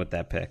someone with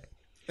that pick.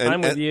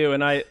 I'm with you,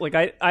 and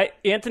I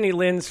Anthony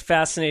Lynn's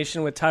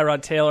fascination with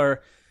Tyrod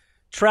Taylor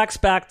tracks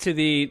back to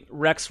the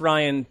Rex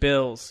Ryan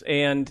Bills,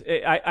 and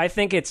I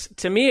think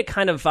to me it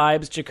kind of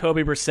vibes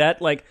Jacoby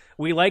Brissett. Like,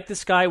 we like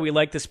this guy, we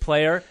like this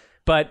player,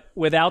 but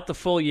without the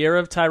full year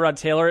of Tyrod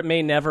Taylor, it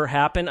may never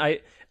happen.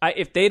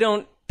 If they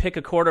don't pick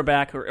a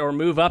quarterback or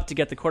move up to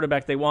get the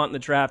quarterback they want in the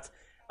draft,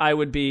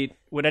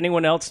 would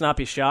anyone else not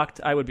be shocked?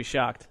 I would be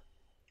shocked.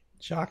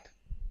 Shocked.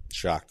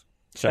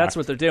 That's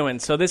what they're doing.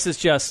 So this is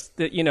just,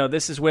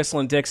 this is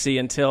whistling Dixie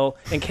in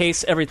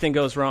case everything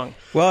goes wrong.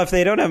 Well, if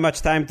they don't have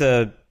much time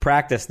to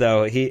practice,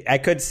 though, I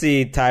could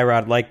see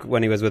Tyrod, like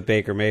when he was with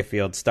Baker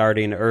Mayfield,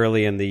 starting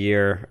early in the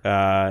year.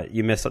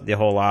 You miss the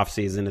whole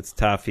offseason. It's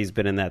tough. He's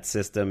been in that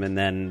system, and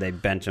then they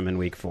bench him in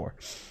week 4.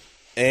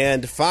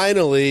 And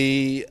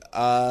finally,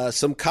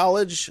 some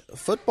college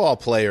football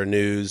player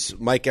news.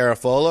 Mike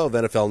Garafolo of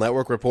NFL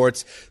Network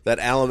reports that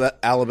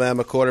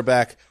Alabama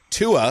quarterback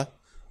Tua,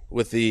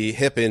 with the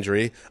hip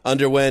injury,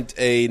 underwent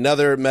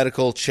another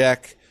medical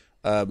check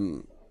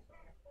and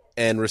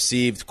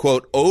received,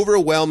 quote,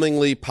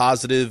 overwhelmingly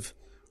positive,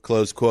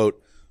 close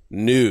quote,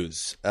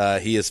 news.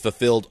 He has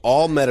fulfilled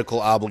all medical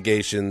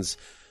obligations,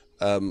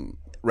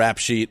 rap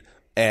sheet,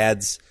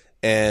 ads,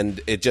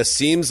 and it just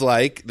seems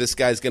like this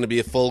guy's going to be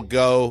a full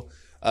go.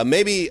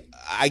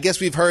 I guess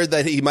we've heard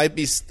that it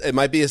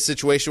might be a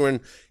situation where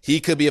he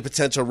could be a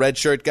potential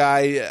redshirt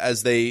guy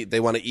as they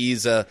want to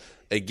ease a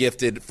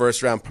gifted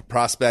first-round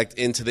prospect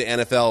into the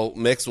NFL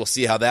mix. We'll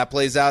see how that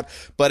plays out.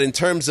 But in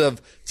terms of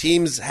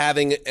teams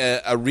having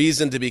a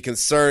reason to be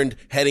concerned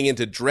heading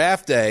into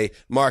draft day,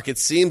 Mark, it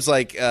seems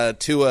like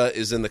Tua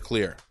is in the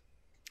clear.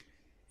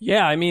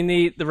 Yeah, I mean,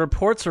 the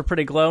reports were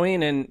pretty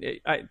glowing, and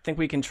I think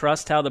we can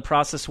trust how the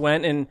process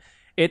went, and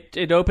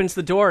it opens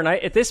the door. And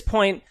at this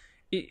point,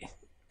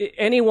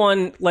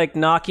 anyone like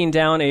knocking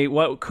down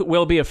what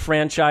will be a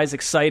franchise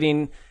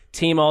exciting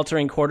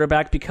team-altering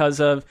quarterback because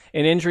of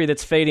an injury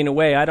that's fading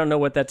away, I don't know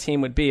what that team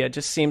would be. It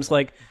just seems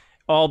like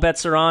all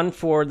bets are on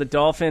for the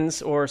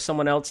Dolphins or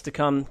someone else to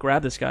come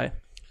grab this guy.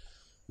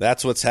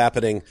 That's what's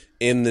happening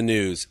in the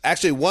news.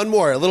 Actually, one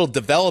more, a little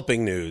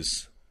developing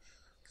news.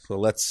 So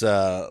let's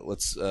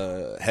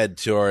head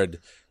to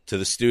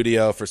the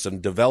studio for some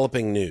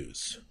developing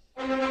news.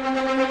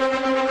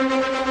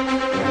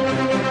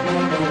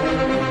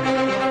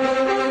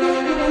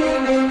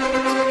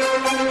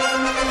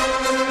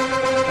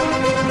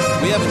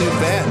 We have a new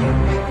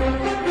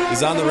fan.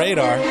 He's on the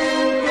radar.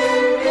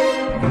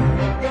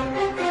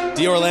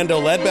 D'Orlando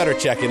Ledbetter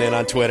checking in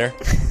on Twitter.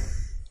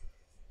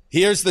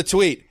 Here's the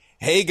tweet.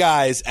 Hey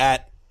guys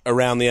at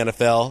Around the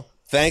NFL.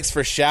 Thanks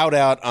for shout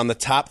out on the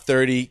Top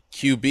 30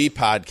 QB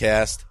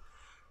podcast.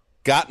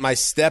 got my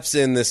steps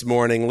in this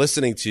morning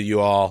listening to you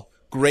all.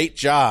 Great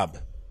job.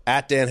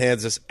 At Dan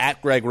Hanzus,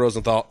 at Greg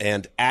Rosenthal,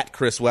 and at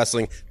Chris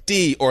Wessling.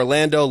 D.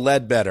 Orlando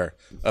Ledbetter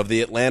of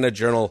the Atlanta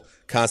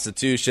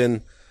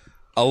Journal-Constitution.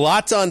 A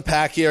lot to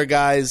unpack here,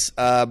 guys.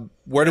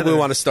 Where do we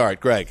want to start,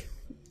 Greg?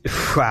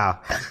 Wow.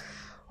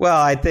 Well,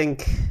 I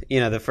think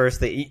the first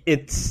thing,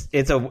 it's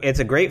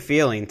a great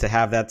feeling to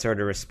have that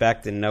sort of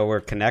respect and know we're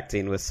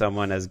connecting with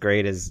someone as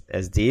great as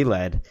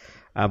D-Led.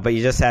 But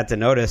you just had to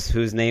notice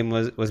whose name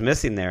was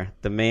missing there.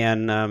 The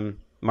man,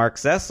 Mark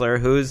Sessler,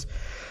 who's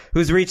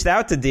reached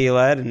out to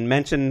D-Led and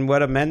mentioned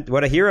what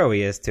a hero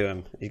he is to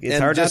him. It's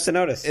hard not to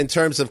notice. In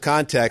terms of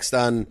context,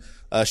 on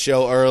a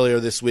show earlier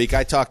this week,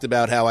 I talked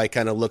about how I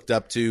kind of looked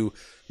up to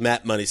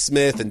Matt Money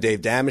Smith and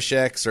Dave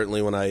Damashek,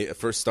 certainly when I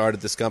first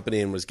started this company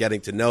and was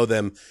getting to know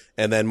them.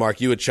 And then, Mark,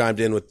 you had chimed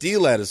in with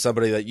D-Led as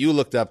somebody that you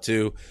looked up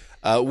to.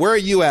 Where are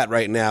you at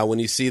right now when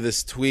you see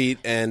this tweet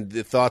and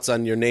the thoughts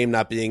on your name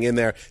not being in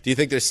there? Do you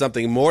think there's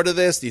something more to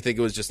this? Do you think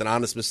it was just an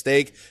honest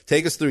mistake?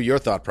 Take us through your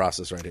thought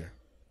process right here.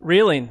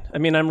 Reeling. I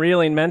mean, I'm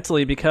reeling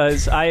mentally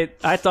because I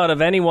thought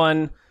of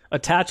anyone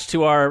attached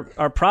to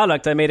our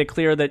product. I made it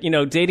clear that,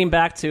 dating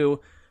back to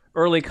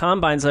early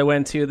combines I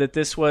went to, that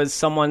this was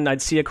someone I'd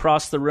see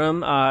across the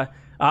room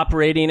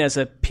operating as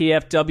a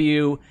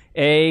PFWA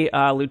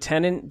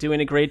lieutenant, doing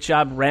a great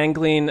job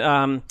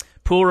wrangling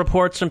pool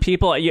reports from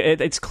people.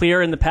 It's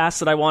clear in the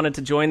past that I wanted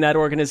to join that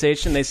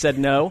organization. They said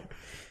no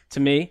to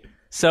me.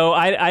 So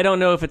I don't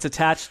know if it's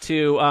attached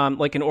to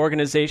like an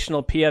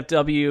organizational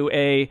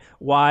PFWA-wide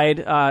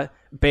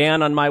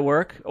ban on my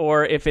work,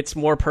 or if it's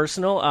more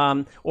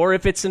personal, or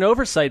if it's an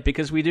oversight,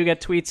 because we do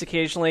get tweets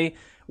occasionally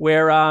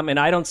where, and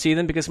I don't see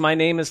them because my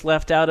name is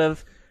left out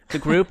of the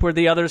group where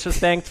the others are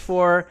thanked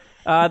for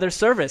their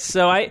service.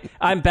 So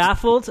I'm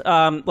baffled.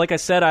 Like I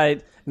said, I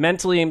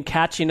mentally am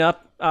catching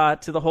up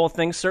to the whole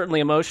thing,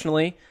 certainly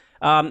emotionally.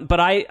 But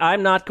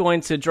I'm not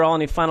going to draw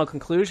any final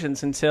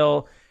conclusions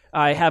until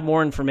I have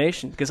more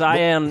information, because I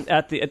am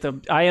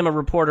I am a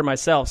reporter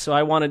myself, so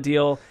I want to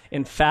deal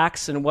in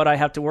facts and what I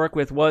have to work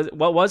with. What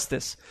was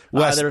this?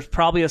 There's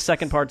probably a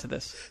second part to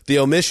this. The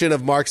omission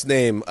of Mark's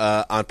name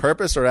on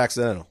purpose or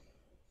accidental?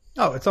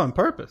 Oh, it's on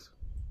purpose.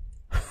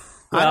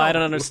 Well, I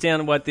don't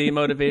understand what the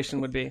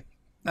motivation would be.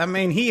 I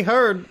mean, he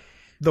heard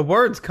the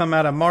words come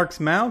out of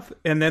Mark's mouth,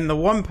 and then the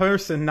one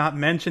person not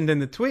mentioned in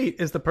the tweet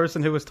is the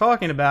person who was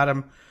talking about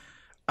him.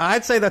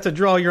 I'd say that's a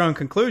draw your own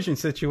conclusion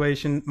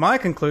situation. My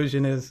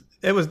conclusion is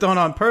it was done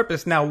on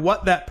purpose. Now,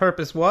 what that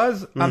purpose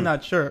was, I'm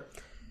not sure.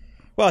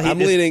 Well, I'm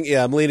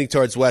leaning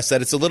towards Wes.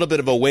 That it's a little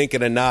bit of a wink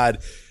and a nod.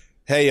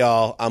 Hey,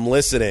 y'all, I'm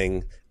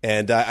listening,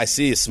 and I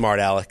see you, smart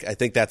Alec. I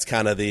think that's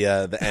kind of the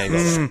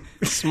angle.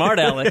 Smart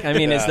Alec. I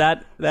mean, is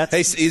that's?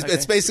 Hey,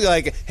 it's basically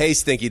like, hey,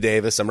 Stinky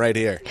Davis, I'm right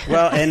here.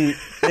 Well, and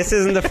this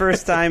isn't the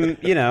first time,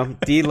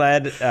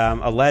 D-Led,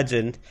 a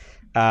legend.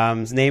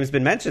 His name's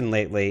been mentioned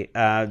lately.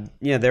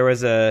 There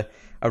was a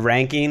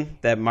ranking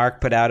that Mark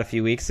put out a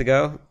few weeks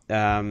ago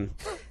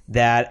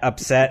that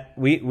upset.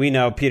 We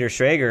know Peter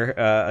Schrager,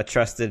 a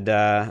trusted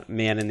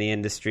man in the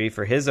industry,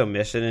 for his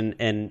omission,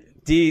 and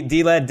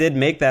D-Led did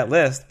make that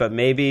list, but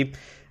maybe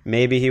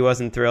he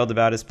wasn't thrilled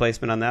about his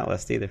placement on that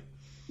list either.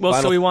 Well,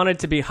 so we wanted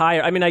to be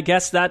higher. I mean, I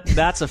guess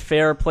that's a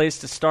fair place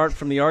to start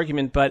from the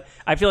argument, but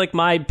I feel like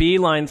my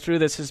beeline through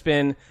this has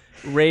been,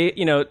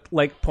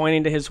 like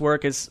pointing to his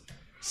work as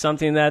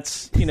something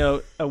that's,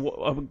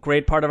 a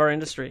great part of our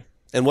industry.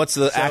 And what's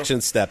the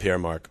action step here,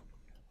 Mark?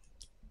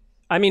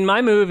 I mean,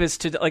 my move is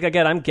to, like,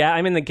 again,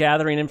 I'm in the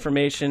gathering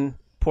information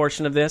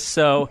portion of this,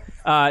 so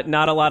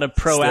not a lot of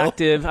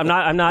proactive.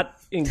 I'm not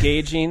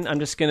engaging. I'm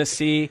just going to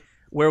see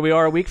where we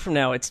are a week from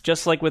now. It's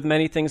just like with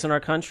many things in our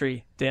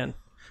country, Dan.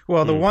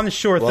 Well, the one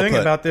sure thing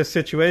about this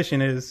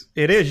situation is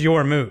it is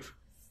your move.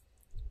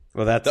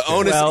 Well, that's the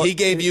onus. Well, he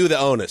gave you the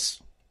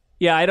onus.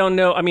 Yeah, I don't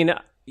know. I mean,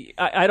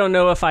 I don't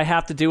know if I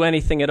have to do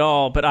anything at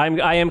all, but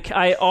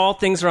all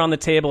things are on the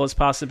table as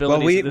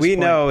possibilities. Well, we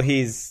know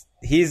he's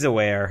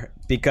aware,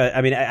 because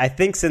I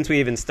think since we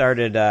even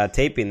started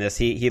taping this,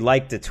 he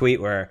liked a tweet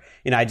where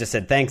I just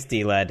said thanks,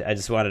 D-Led. I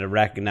just wanted to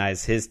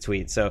recognize his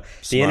tweet. So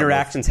the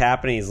interaction's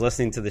happening. He's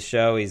listening to the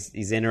show.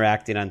 He's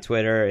interacting on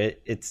Twitter.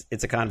 It's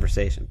a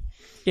conversation.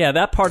 Yeah,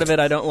 that part of it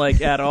I don't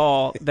like at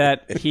all.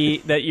 That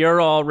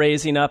you're all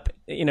raising up,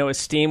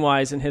 esteem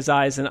wise in his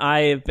eyes, and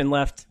I have been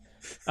left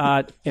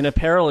in a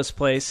perilous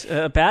place,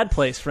 a bad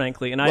place,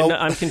 frankly, and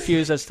I'm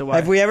confused as to why.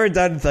 Have we ever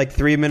done like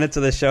 3 minutes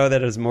of the show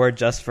that is more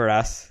just for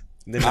us?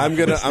 I'm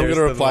gonna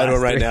reply to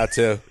him right now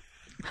too.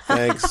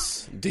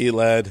 Thanks,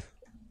 D-Led.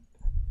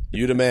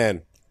 You the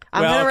man.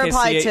 I'm gonna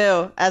reply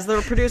too. As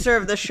the producer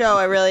of the show,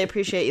 I really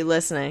appreciate you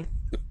listening.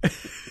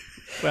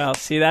 Well,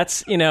 see,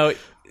 that's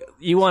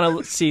you want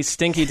to see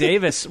Stinky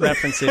Davis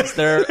references.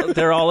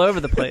 They're all over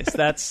the place.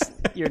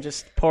 You're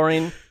just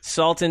pouring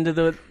salt into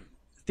the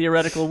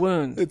theoretical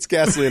wound. It's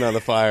gasoline on the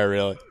fire,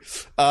 really.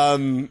 All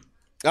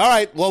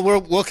right. Well,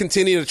 we'll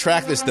continue to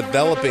track this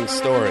developing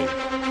story.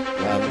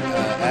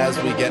 As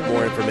we get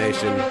more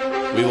information,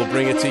 we will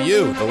bring it to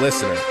you, the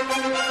listener.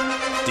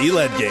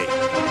 D-Led Gate.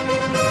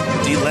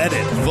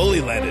 D-Leaded.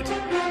 Fully leaded.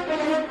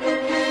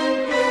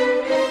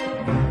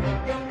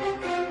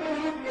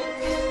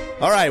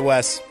 All right,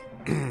 Wes.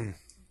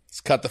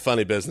 Let's cut the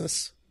funny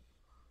business.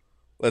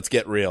 Let's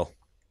get real.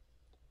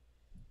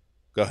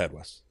 Go ahead,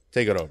 Wes.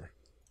 Take it over.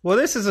 Well,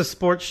 this is a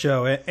sports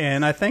show,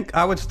 and I think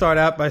I would start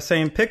out by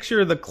saying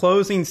picture the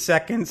closing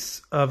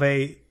seconds of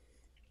a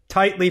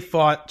tightly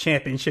fought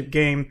championship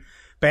game,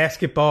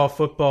 basketball,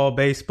 football,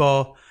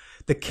 baseball.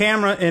 The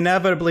camera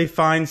inevitably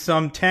finds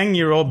some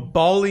 10-year-old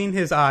bawling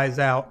his eyes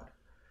out.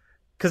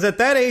 Because at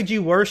that age,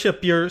 you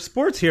worship your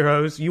sports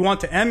heroes. You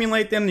want to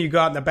emulate them. You go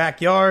out in the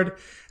backyard.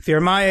 If you're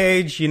my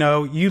age,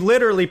 you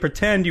literally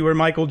pretend you were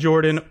Michael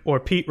Jordan or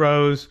Pete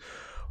Rose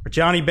or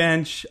Johnny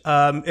Bench.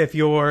 If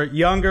you're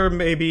younger,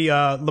 maybe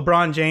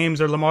LeBron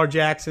James or Lamar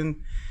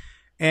Jackson.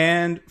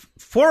 And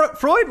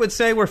Freud would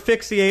say we're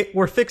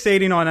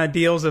fixating on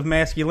ideals of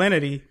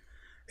masculinity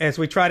as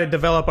we try to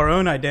develop our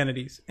own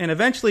identities. And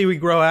eventually we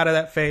grow out of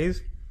that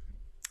phase.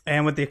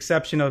 And with the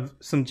exception of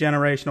some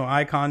generational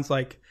icons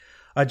like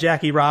a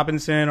Jackie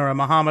Robinson or a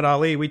Muhammad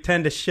Ali, we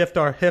tend to shift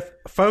our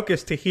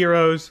focus to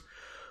heroes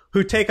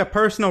who take a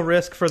personal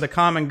risk for the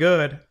common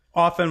good,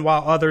 often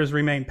while others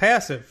remain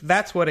passive.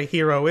 That's what a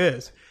hero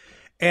is.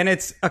 And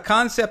it's a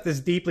concept that's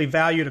deeply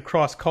valued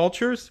across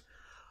cultures.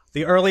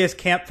 The earliest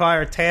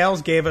campfire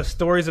tales gave us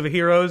stories of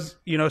heroes,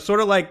 sort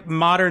of like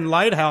modern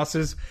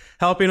lighthouses,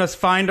 helping us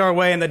find our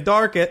way in the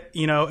dark,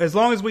 as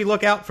long as we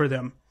look out for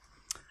them.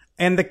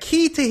 And the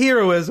key to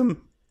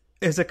heroism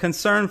is a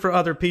concern for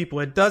other people.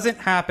 It doesn't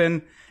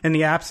happen in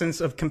the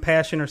absence of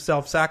compassion or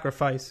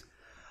self-sacrifice.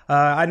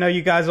 I know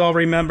you guys all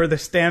remember the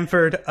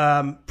Stanford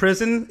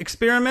prison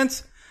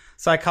experiments.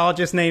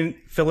 Psychologist named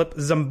Philip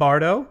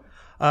Zimbardo.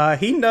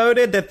 He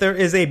noted that there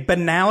is a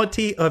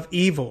banality of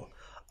evil.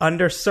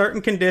 Under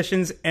certain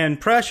conditions and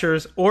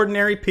pressures,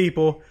 ordinary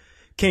people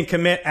can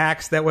commit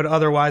acts that would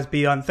otherwise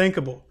be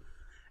unthinkable.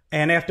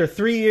 And after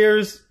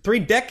 3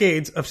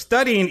 decades of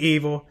studying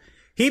evil,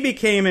 he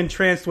became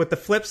entranced with the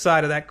flip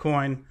side of that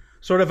coin,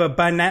 sort of a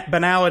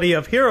banality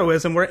of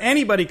heroism where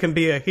anybody can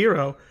be a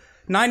hero.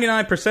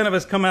 99% of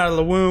us come out of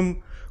the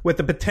womb with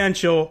the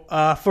potential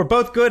for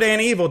both good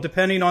and evil,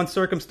 depending on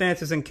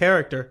circumstances and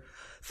character.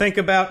 Think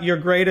about your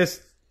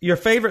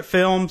favorite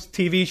films,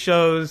 TV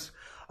shows,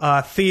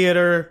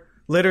 theater,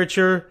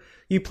 literature.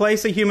 You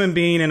place a human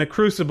being in a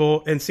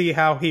crucible and see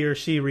how he or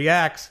she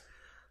reacts.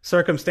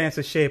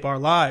 Circumstances shape our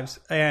lives.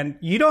 And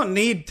you don't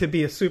need to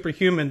be a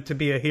superhuman to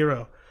be a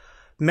hero.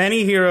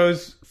 Many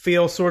heroes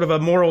feel sort of a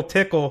moral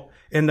tickle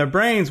in their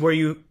brains where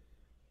you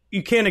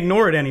can't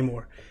ignore it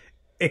anymore.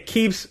 It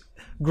keeps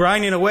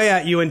grinding away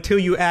at you until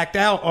you act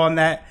out on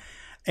that.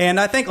 And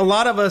I think a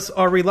lot of us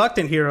are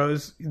reluctant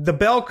heroes. The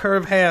bell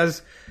curve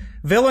has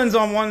villains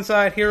on one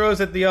side, heroes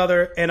at the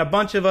other, and a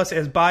bunch of us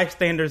as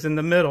bystanders in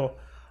the middle.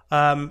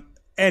 And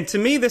to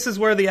me, this is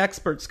where the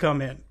experts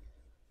come in.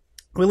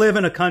 We live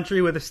in a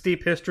country with a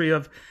steep history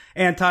of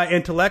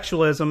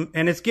anti-intellectualism,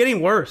 and it's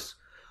getting worse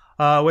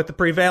with the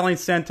prevailing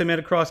sentiment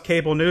across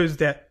cable news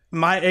that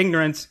my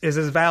ignorance is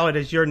as valid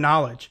as your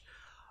knowledge.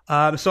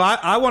 So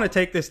I want to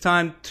take this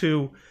time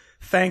to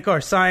thank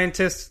our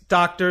scientists,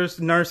 doctors,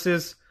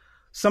 nurses,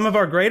 some of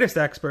our greatest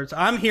experts.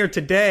 I'm here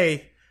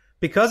today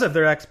because of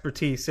their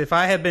expertise. If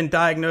I had been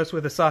diagnosed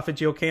with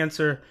esophageal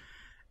cancer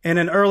in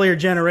an earlier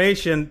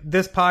generation,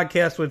 this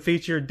podcast would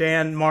feature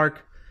Dan,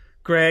 Mark,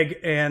 Greg,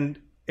 and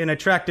an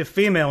attractive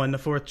female in the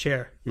fourth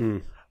chair.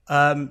 And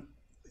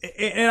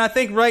I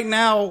think right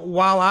now,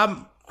 while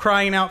I'm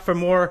crying out for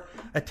more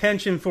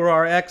attention for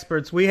our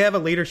experts, we have a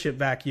leadership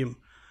vacuum.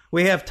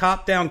 We have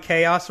top-down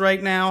chaos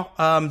right now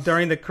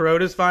during the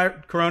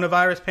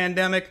coronavirus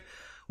pandemic.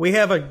 We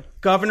have a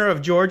governor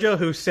of Georgia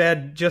who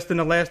said just in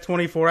the last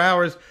 24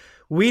 hours,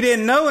 we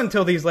didn't know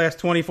until these last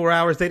 24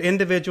 hours that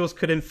individuals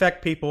could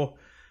infect people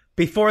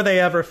before they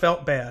ever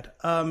felt bad.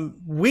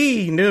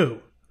 We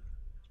knew.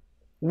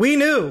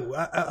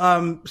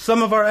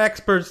 Some of our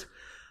experts,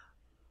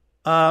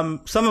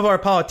 some of our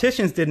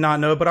politicians did not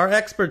know, but our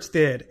experts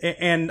did.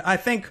 And I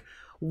think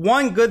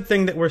one good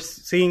thing that we're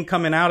seeing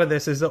coming out of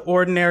this is that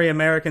ordinary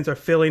Americans are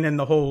filling in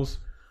the holes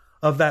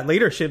of that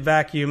leadership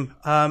vacuum.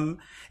 And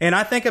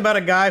I think about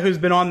a guy who's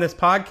been on this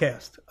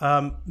podcast,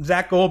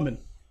 Zach Goldman.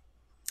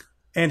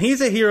 And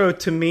he's a hero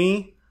to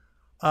me.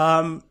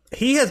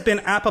 He has been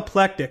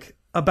apoplectic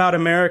about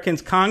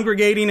Americans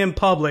congregating in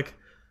public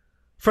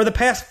for the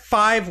past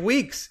 5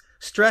 weeks,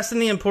 stressing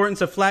the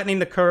importance of flattening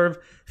the curve,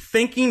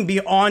 thinking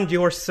beyond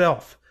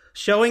yourself,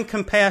 showing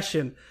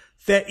compassion,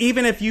 that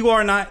even if you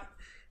are not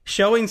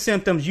showing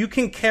symptoms, you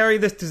can carry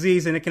this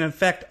disease and it can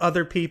infect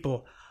other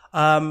people.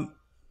 Zimbardo,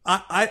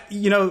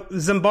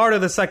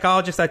 the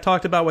psychologist I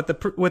talked about with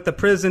the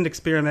prison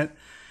experiment,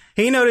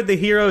 he noted the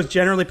heroes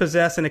generally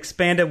possess an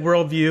expanded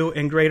worldview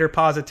and greater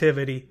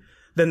positivity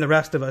than the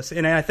rest of us.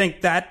 And I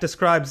think that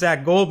describes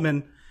Zach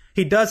Goldman.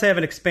 He does have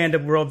an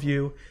expanded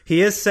worldview.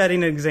 He is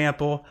setting an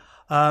example.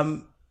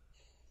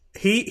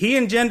 He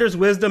engenders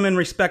wisdom and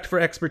respect for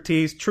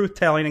expertise,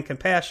 truth-telling, and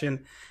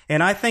compassion.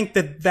 And I think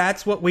that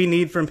that's what we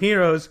need from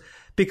heroes,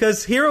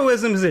 because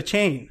heroism is a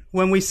chain.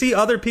 When we see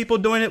other people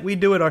doing it, we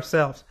do it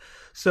ourselves.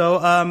 So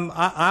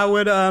I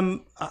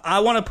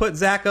want to put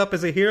Zach up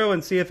as a hero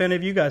and see if any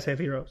of you guys have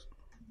heroes.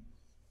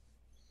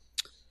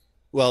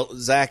 Well,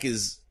 Zach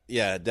is,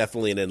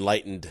 definitely an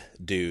enlightened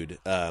dude.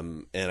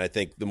 And I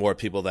think the more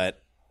people that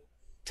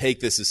take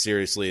this as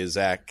seriously as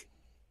Zach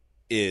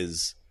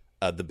is,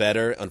 the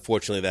better.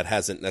 Unfortunately, that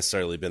hasn't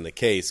necessarily been the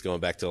case, going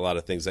back to a lot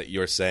of things that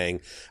you're saying.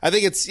 I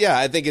think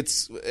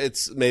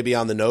it's maybe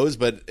on the nose,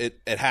 but it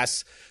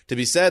has to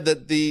be said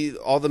that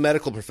all the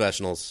medical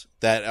professionals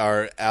that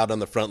are out on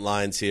the front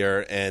lines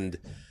here and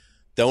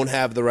don't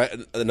have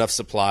enough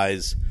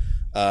supplies,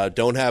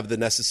 don't have the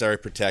necessary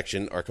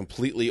protection, are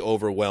completely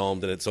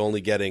overwhelmed, and it's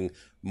only getting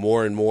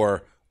more and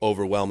more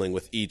overwhelming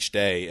with each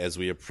day as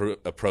we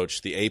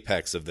approach the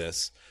apex of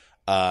this.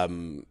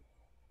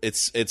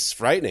 It's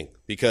frightening,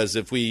 because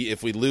if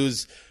we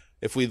lose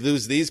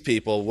these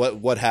people,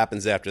 what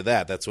happens after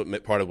that? That's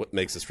part of what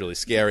makes this really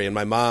scary. And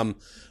my mom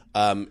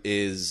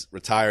is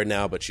retired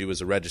now, but she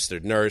was a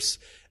registered nurse,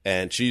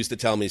 and she used to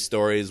tell me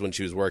stories when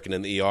she was working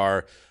in the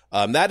ER.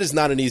 That is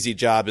not an easy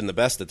job in the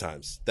best of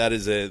times. That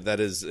is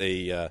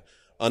a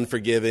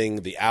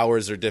unforgiving. The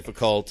hours are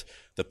difficult.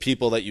 The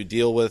people that you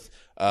deal with,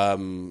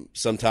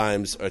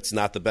 sometimes it's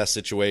not the best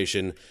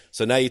situation.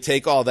 So now you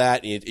take all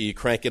that and you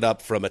crank it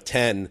up from a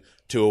 10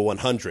 to a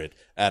 100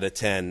 out of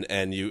 10,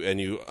 and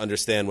you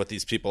understand what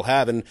these people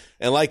have, and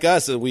like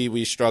us,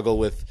 we struggle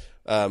with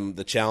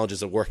the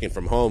challenges of working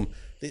from home.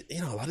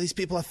 A lot of these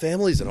people have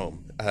families at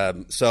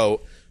home,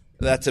 so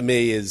that to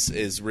me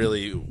is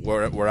really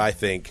where I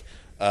think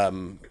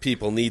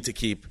people need to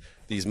keep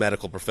these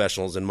medical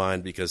professionals in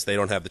mind, because they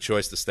don't have the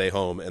choice to stay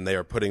home, and they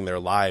are putting their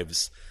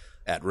lives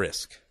at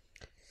risk.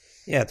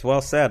 Yeah, it's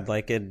well said.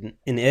 Like in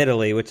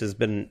Italy, which has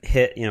been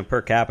hit,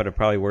 per capita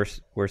probably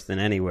worse than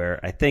anywhere.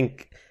 I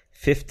think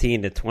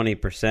 15 to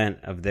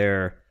 20% of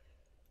their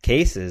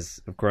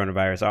cases of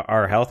coronavirus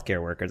are healthcare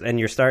workers. And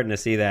you're starting to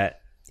see that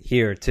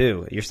here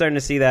too. You're starting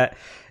to see that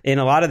in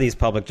a lot of these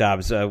public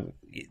jobs.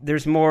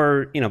 There's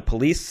more,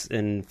 police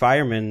and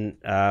firemen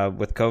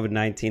with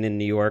COVID-19 in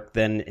New York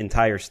than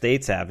entire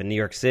states have. In New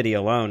York City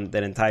alone,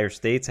 than entire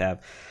states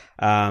have.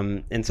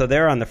 And so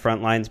they're on the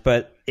front lines.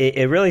 But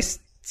it really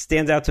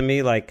stands out to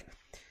me, like,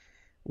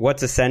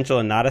 what's essential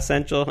and not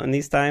essential in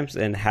these times,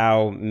 and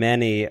how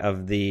many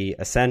of the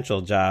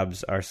essential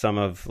jobs are some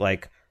of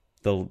like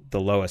the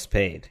lowest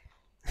paid.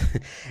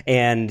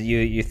 And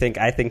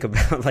I think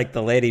about like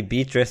the lady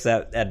Beatrice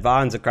at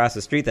Vaughn's across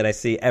the street that I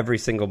see every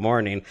single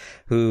morning,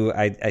 who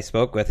I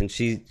spoke with, and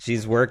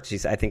she's worked,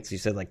 I think she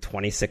said like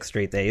 26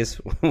 straight days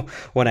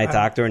when I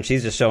talked to her, and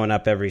she's just showing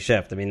up every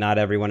shift. I mean, not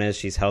everyone is.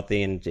 She's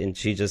healthy, and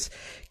she just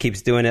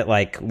keeps doing it.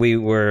 Like, we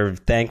were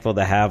thankful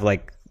to have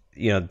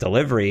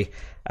delivery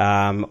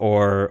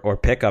or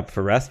pickup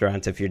for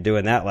restaurants. If you're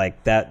doing that,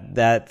 like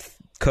that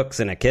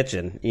cooks in a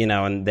kitchen,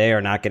 and they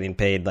are not getting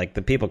paid. Like,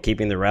 the people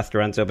keeping the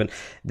restaurants open,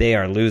 they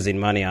are losing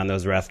money on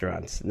those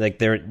restaurants. Like,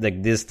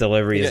 this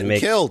delivery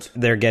is killed.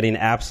 They're getting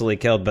absolutely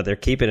killed, but they're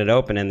keeping it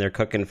open, and they're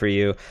cooking for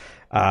you,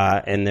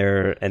 and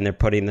they're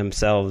putting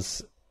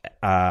themselves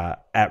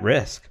at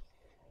risk.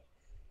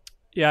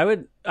 Yeah,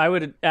 I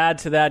would add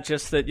to that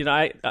just that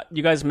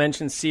you guys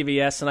mentioned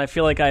CVS, and I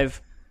feel like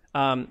I've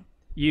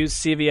used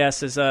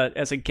CVS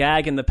as a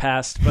gag in the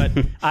past, but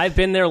I've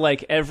been there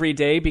like every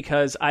day,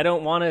 because I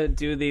don't want to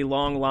do the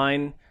long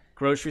line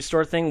grocery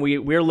store thing.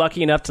 We're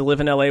lucky enough to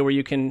live in LA where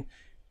you can,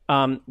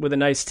 with a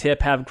nice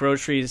tip, have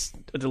groceries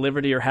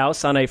delivered to your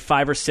house on a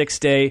 5 or 6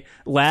 day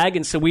lag,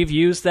 and so we've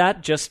used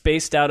that just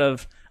based out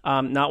of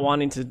not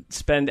wanting to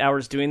spend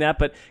hours doing that.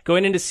 But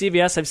going into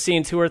CVS, I've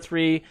seen 2 or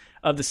 3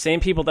 of the same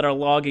people that are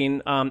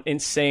logging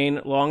insane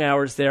long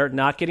hours there,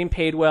 not getting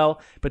paid well,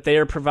 but they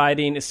are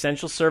providing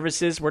essential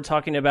services. We're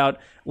talking about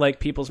like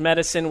people's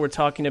medicine. We're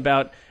talking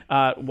about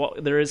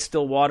there is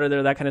still water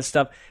there, that kind of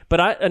stuff.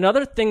 But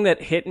another thing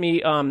that hit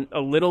me a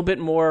little bit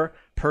more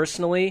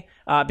personally,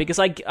 because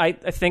I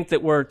think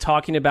that we're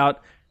talking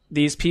about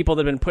these people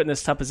that have been put in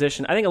this tough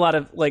position. I think a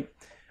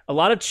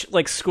lot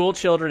of school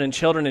children and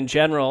children in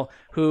general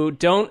who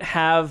don't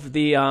have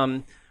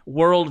the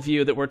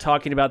worldview that we're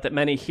talking about that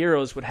many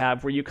heroes would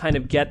have, where you kind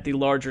of get the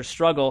larger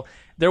struggle.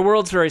 Their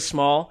world's very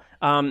small.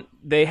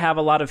 They have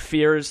a lot of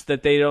fears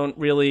that they don't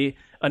really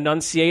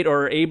enunciate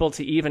or are able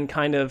to even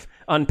kind of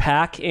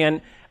unpack.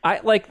 And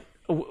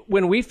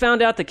when we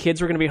found out the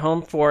kids were going to be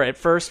home for at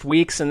first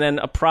weeks and then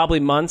probably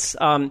months,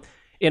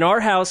 in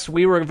our house,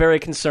 we were very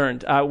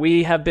concerned.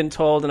 We have been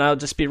told, and I'll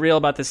just be real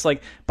about this,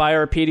 like by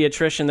our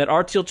pediatrician, that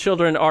our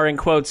children are, in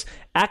quotes,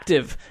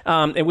 active,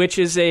 which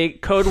is a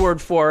code word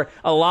for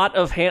a lot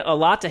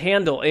to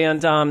handle.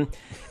 And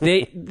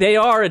they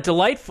are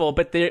delightful,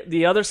 but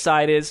the other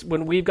side is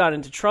when we've got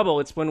into trouble,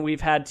 it's when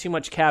we've had too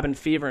much cabin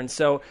fever. And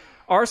so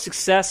our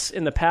success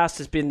in the past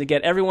has been to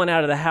get everyone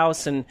out of the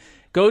house and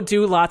go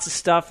do lots of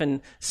stuff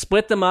and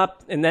split them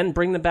up and then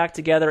bring them back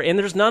together. And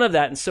there's none of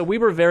that. And so we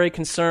were very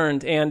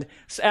concerned, and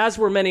as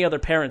were many other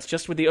parents,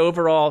 just with the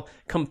overall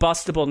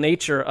combustible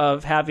nature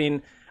of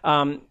having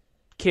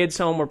kids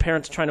home where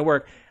parents are trying to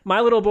work.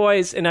 My little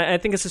boys, and I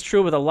think this is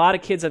true with a lot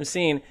of kids I'm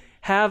seeing,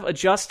 have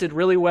adjusted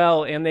really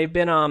well, and they've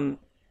been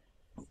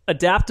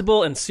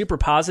adaptable and super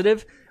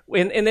positive.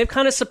 And they've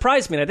kind of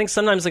surprised me. And I think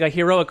sometimes like a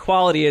heroic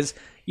quality is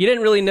you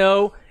didn't really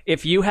know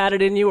if you had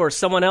it in you or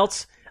someone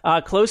else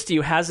close to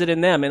you has it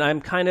in them. And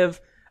I'm kind of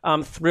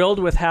thrilled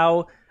with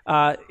how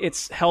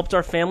it's helped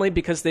our family,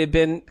 because they've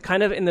been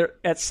kind of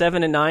at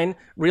 7 and 9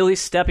 really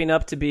stepping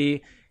up to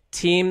be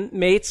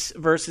teammates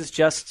versus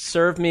just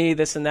serve me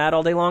this and that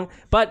all day long,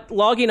 but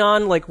logging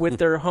on like with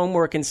their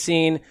homework and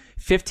seeing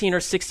 15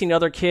 or 16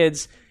 other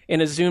kids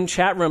in a Zoom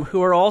chat room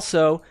who are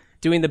also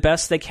doing the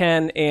best they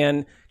can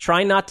and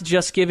trying not to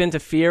just give in to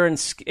fear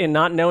and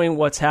not knowing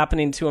what's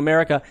happening to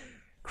America.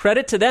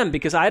 Credit to them,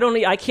 because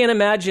I can't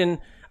imagine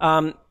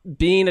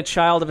being a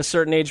child of a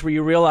certain age where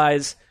you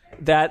realize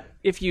that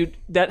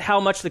how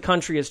much the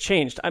country has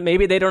changed.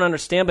 Maybe they don't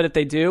understand, but if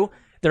they do,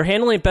 they're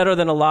handling it better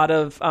than a lot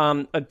of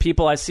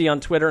people I see on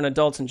Twitter and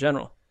adults in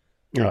general.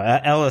 You know,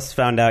 Ellis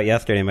found out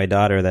yesterday, my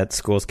daughter, that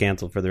school's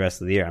canceled for the rest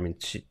of the year. I mean,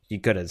 you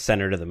could have sent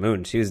her to the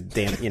moon. She was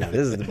damn, this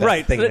is the best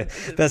right. thing.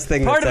 Best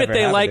thing. Part of it,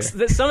 they like.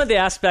 Some of the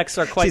aspects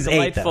are quite She's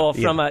delightful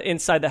from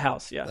inside the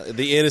house. Yeah,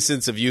 the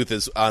innocence of youth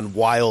is on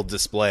wild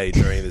display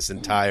during this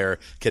entire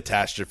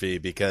catastrophe,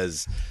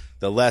 because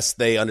the less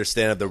they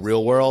understand of the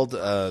real world,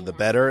 the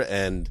better.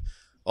 And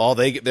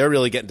they're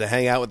really getting to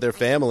hang out with their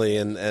family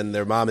and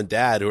their mom and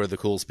dad, who are the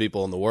coolest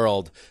people in the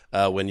world,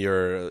 when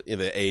you're in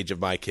the age of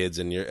my kids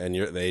and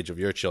you're the age of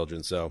your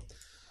children. So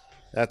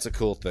that's a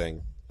cool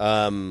thing.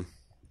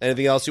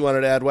 Anything else you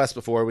wanted to add, Wes,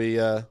 before we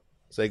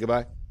say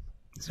goodbye?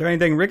 Is there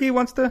anything Ricky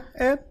wants to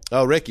add?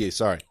 Oh, Ricky,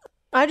 sorry.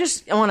 I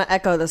just want to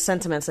echo the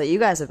sentiments that you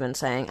guys have been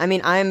saying. I mean,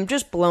 I'm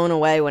just blown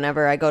away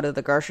whenever I go to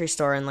the grocery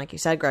store, and like you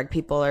said, Greg,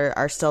 people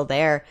are still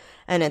there.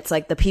 And it's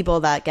like the people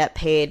that get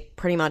paid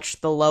pretty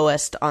much the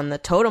lowest on the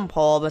totem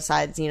pole,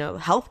 besides,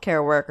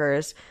 healthcare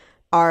workers,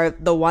 are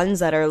the ones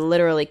that are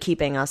literally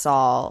keeping us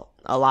all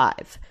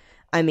alive.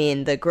 I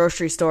mean, the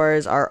grocery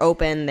stores are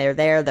open. They're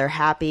there. They're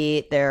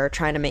happy. They're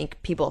trying to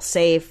make people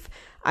safe.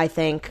 I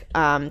think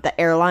the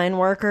airline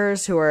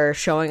workers who are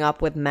showing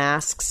up with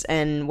masks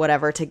and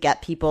whatever to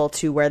get people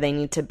to where they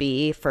need to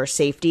be for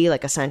safety,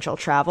 like essential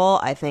travel,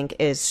 I think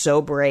is so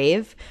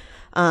brave.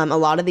 A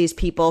lot of these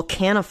people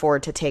can't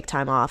afford to take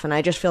time off, and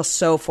I just feel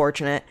so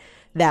fortunate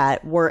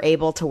that we're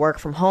able to work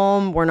from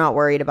home. We're not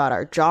worried about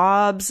our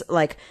jobs.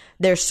 Like,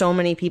 there's so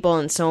many people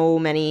and so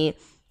many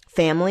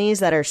families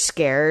that are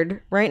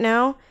scared right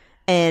now.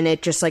 And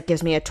it just like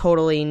gives me a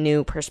totally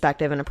new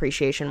perspective and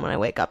appreciation when I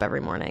wake up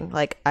every morning.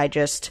 Like, I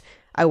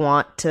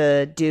want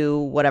to do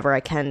whatever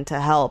I can to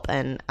help.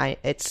 And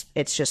it's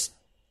just,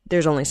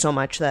 there's only so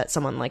much that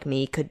someone like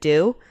me could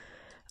do.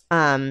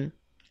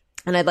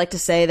 And I'd like to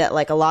say that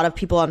like a lot of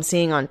people I'm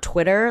seeing on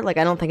Twitter, like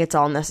I don't think it's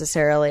all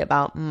necessarily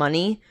about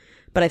money,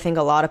 but I think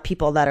a lot of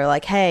people that are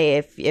like, hey,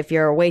 if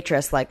you're a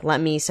waitress, like let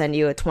me send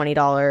you a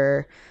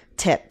 $20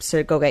 tips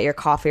to go get your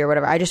coffee or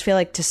whatever. I just feel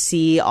like to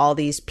see all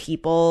these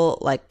people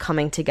like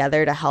coming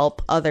together to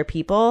help other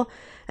people,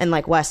 and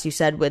like Wes, you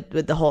said with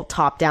the whole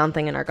top down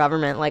thing in our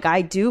government, like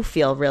I do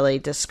feel really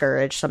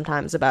discouraged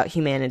sometimes about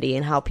humanity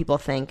and how people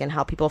think and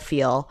how people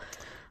feel.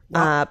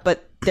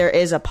 But there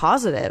is a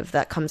positive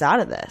that comes out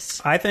of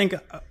this. I think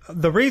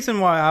the reason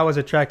why I was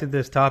attracted to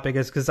this topic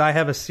is because I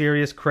have a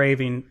serious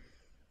craving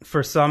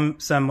for some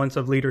semblance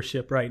of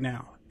leadership right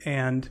now.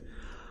 And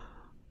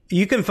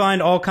you can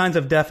find all kinds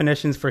of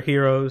definitions for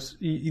heroes.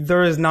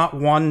 There is not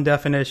one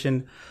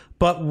definition,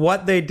 but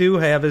what they do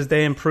have is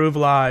they improve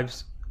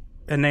lives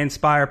and they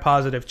inspire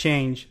positive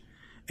change.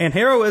 And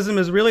heroism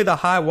is really the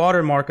high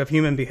watermark of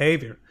human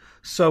behavior.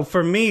 So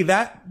for me,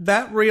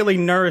 that really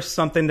nourished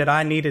something that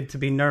I needed to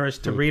be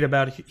nourished to read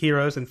about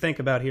heroes and think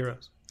about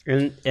heroes.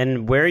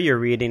 And where you're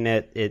reading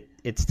it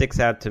sticks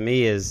out to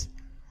me is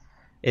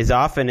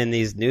often in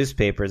these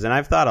newspapers. And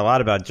I've thought a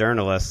lot about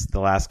journalists the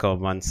last couple of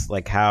months,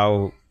 like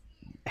how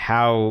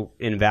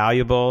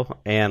invaluable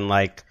and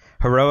like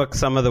heroic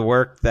some of the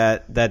work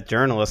that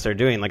journalists are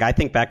doing. Like I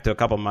think back to a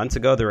couple months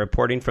ago, the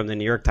reporting from the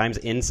New York Times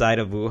inside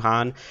of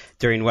Wuhan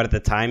during what at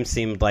the time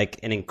seemed like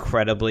an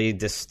incredibly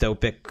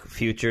dystopic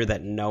future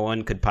that no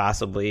one could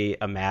possibly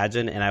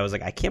imagine. And I was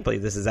like, I can't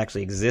believe this is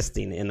actually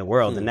existing in the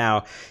world. And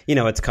now,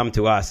 it's come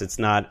to us. It's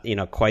not,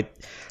 quite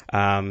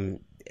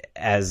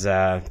as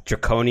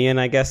draconian,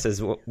 I guess,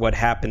 as what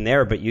happened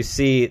there. But you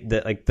see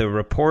the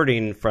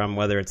reporting from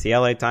whether it's the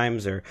LA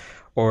Times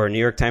or New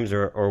York Times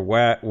or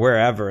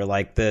wherever,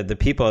 like the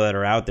people that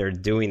are out there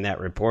doing that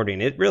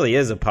reporting, it really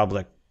is a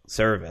public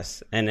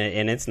service, and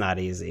it's not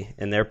easy,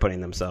 and they're putting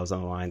themselves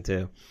on the line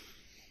too.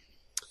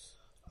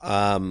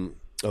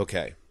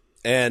 Okay.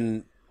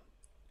 And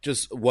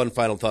just one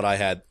final thought I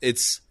had.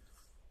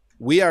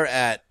 We are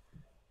at,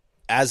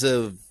 as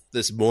of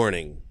this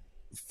morning,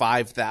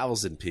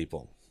 5,000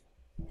 people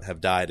have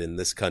died in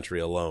this country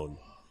alone,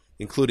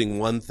 including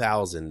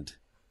 1,000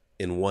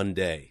 in one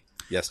day.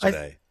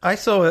 Yesterday, I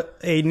saw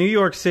a New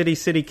York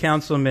City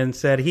councilman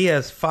said he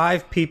has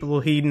 5 people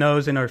he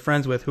knows and are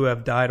friends with who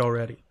have died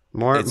already.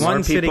 More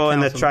people in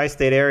the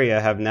tri-state area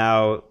have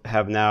now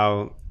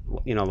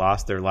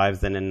lost their lives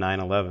than in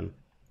 9/11.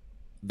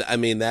 I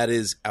mean, that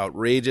is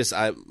outrageous.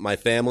 My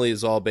family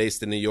is all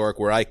based in New York.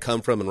 Where I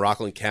come from in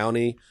Rockland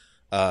County,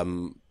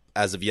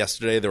 as of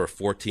yesterday, there were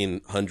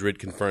 1,400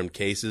 confirmed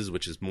cases,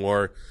 which is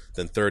more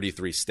than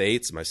 33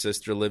 states. My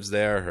sister lives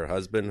there, her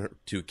husband, her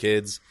 2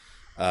 kids,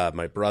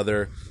 my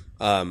brother.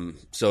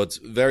 So it's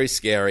very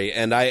scary.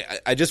 And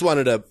I just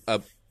wanted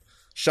to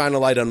shine a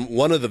light on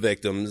one of the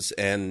victims,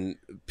 and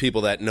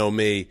people that know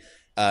me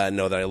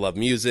know that I love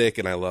music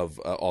and I love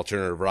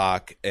alternative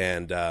rock.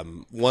 And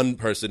one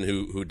person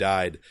who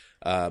died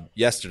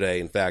yesterday,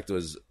 in fact,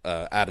 was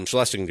Adam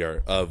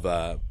Schlesinger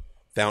of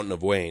Fountain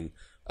of Wayne.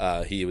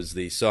 He was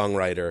the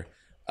songwriter.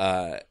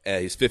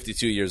 He's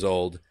 52 years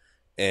old,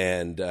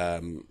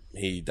 and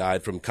he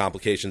died from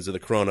complications of the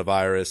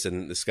coronavirus.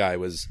 And this guy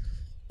was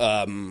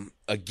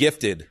a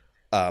gifted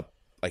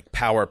like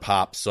power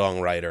pop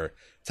songwriter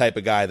type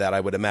of guy that I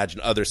would imagine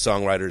other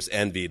songwriters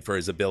envied for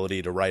his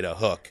ability to write a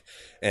hook.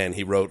 And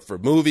he wrote for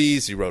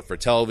movies, he wrote for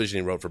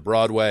television, he wrote for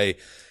Broadway.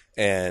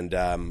 And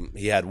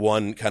he had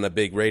one kind of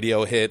big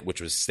radio hit, which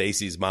was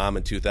Stacy's Mom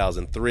in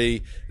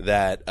 2003,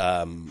 that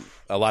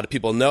a lot of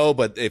people know.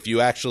 But if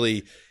you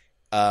actually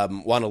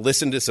want to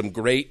listen to some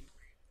great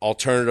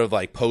alternative,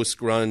 like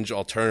post-grunge,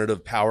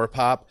 alternative power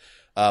pop,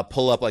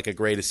 pull up like a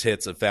greatest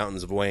hits of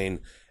Fountains of Wayne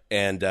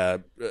and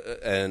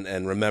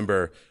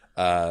remember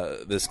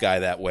this guy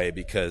that way,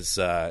 because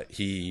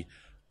he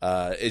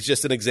is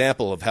just an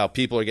example of how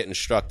people are getting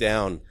struck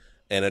down,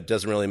 and it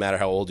doesn't really matter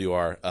how old you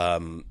are.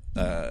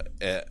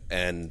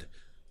 And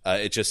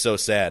it's just so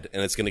sad,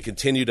 and it's going to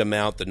continue to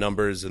mount, the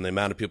numbers and the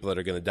amount of people that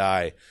are going to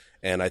die.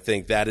 And I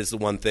think that is the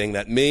one thing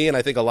that me and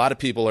I think a lot of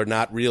people are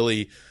not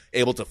really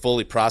able to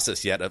fully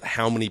process yet, of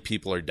how many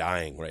people are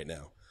dying right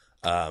now.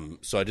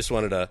 So I just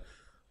wanted to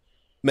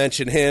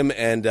mention him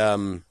and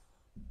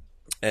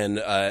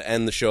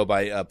end the show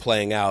by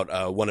playing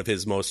out one of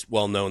his most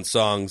well-known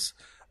songs,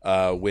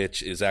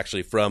 which is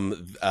actually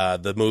from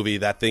the movie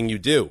That Thing You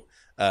Do.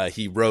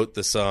 He wrote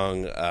the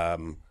song,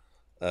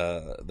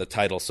 the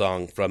title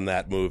song from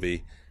that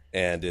movie,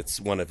 and it's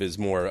one of his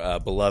more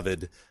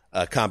beloved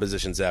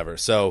compositions ever.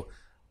 So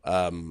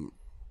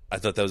I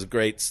thought that was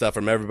great stuff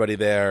from everybody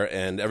there,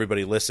 and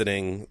everybody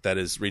listening that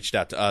has reached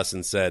out to us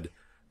and said,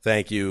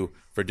 thank you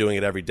for doing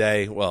it every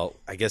day. Well,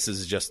 I guess this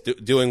is just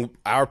doing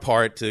our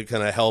part to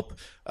kind of help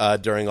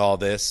during all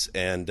this.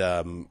 And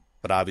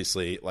but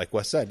obviously, like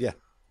Wes said, yeah,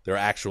 there are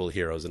actual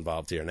heroes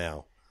involved here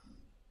now.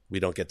 We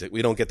don't get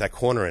that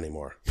corner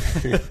anymore.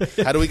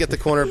 How do we get the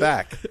corner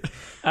back?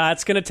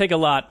 It's going to take a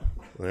lot.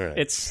 All right.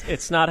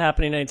 It's not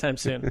happening anytime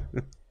soon.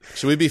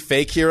 Should we be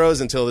fake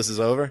heroes until this is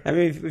over? I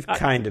mean, we've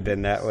kind of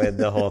been that way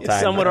the whole time.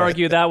 Some would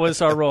argue that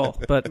was our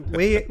role, but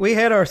we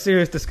had our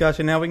serious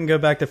discussion. Now we can go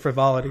back to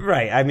frivolity.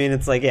 Right. I mean,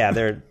 it's like, yeah,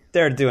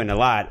 they're doing a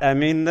lot. I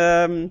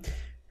mean,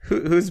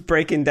 who's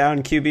breaking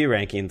down QB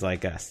rankings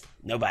like us?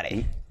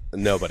 Nobody.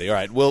 All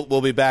right.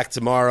 We'll be back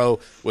tomorrow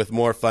with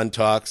more fun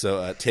talk.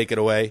 So take it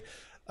away.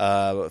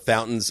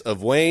 Fountains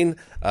of Wayne.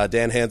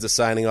 Dan Hansa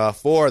signing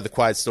off for The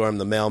Quiet Storm,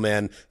 The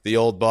Mailman, The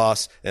Old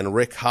Boss, and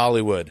Rick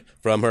Hollywood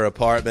from her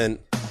apartment.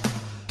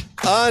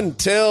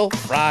 Until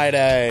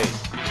Friday.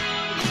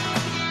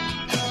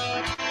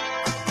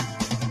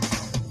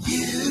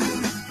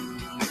 You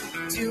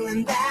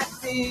doing that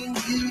thing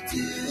you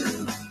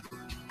do,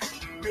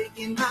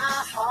 breaking my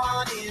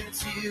heart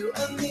into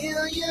a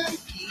million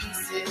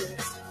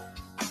pieces,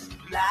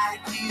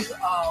 like you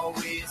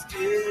always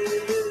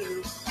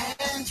do.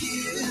 And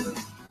you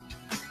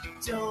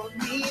don't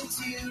mean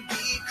to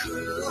be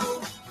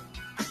cruel.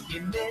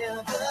 You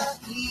never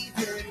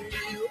even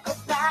knew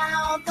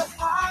about the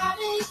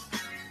heartache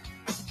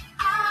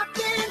I've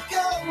been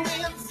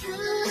going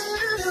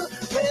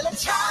through. Well,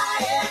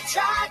 I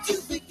try to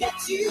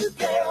forget you,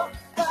 girl,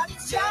 but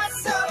it's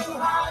just so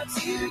hard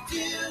to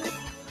do.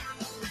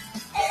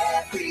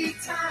 Every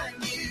time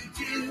you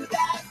do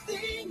that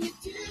thing you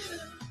do.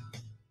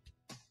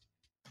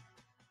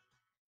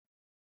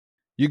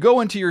 You go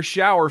into your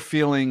shower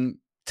feeling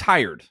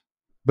tired,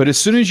 but as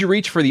soon as you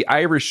reach for the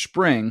Irish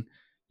Spring,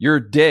 your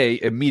day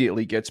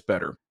immediately gets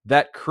better.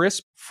 That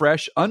crisp,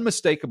 fresh,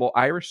 unmistakable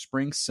Irish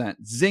Spring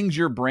scent zings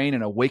your brain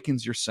and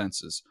awakens your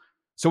senses.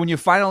 So when you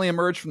finally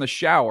emerge from the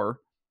shower,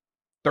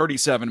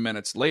 37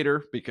 minutes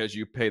later, because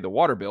you pay the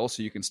water bill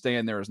so you can stay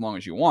in there as long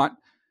as you want,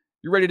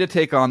 you're ready to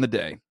take on the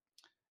day.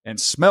 And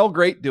smell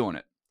great doing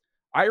it.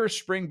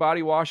 Irish Spring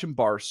Body Wash and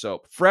Bar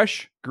Soap.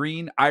 Fresh,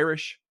 green,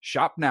 Irish.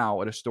 Shop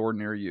now at a store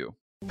near you.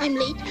 I'm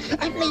late for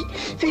a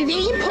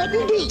very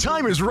important date.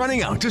 Time is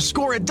running out to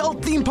score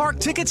adult theme park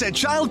tickets at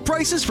child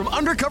prices from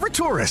Undercover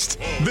Tourist.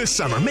 This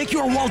summer, make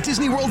your Walt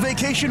Disney World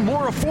vacation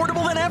more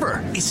affordable than ever.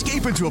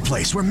 Escape into a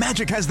place where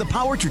magic has the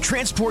power to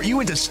transport you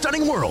into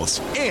stunning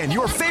worlds and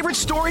your favorite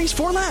stories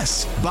for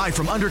less. Buy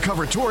from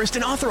Undercover Tourist,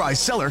 an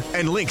authorized seller,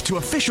 and link to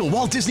official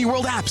Walt Disney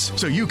World apps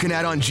so you can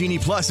add on Genie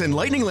Plus and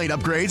Lightning Lane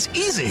upgrades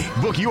easy.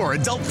 Book your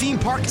adult theme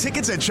park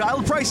tickets at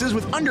child prices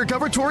with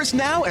Undercover Tourist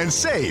now and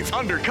save.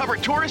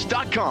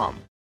 UndercoverTourist.com.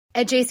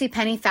 At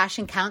JCPenney,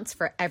 fashion counts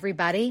for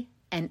everybody,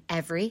 and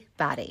every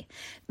body.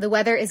 The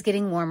weather is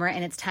getting warmer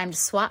and it's time to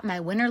swap my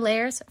winter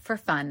layers for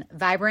fun,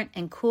 vibrant,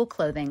 and cool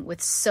clothing.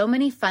 With so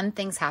many fun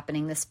things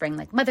happening this spring,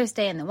 like Mother's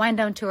Day and the Wind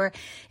Down Tour,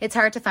 it's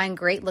hard to find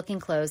great looking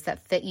clothes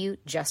that fit you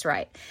just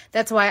right.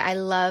 That's why I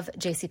love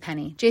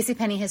JCPenney.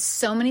 JCPenney has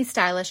so many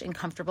stylish and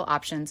comfortable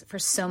options for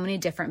so many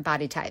different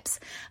body types.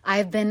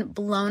 I've been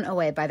blown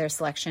away by their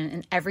selection,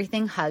 and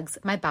everything hugs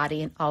my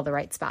body in all the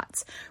right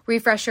spots.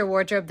 Refresh your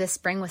wardrobe this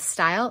spring with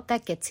style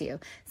that gets you.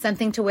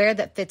 Something to wear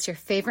that fits your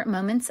favorite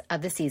moments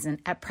of the season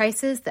at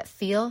prices that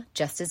feel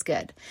just as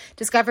good.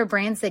 Discover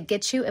brands that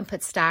get you and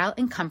put style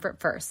and comfort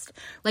first,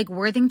 like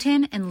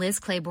Worthington and Liz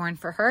Claiborne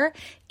for her,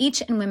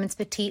 each in women's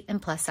petite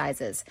and plus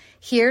sizes.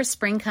 Here,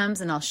 spring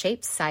comes in all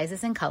shapes,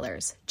 sizes, and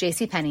colors.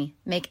 JCPenney,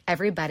 make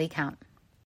every body count.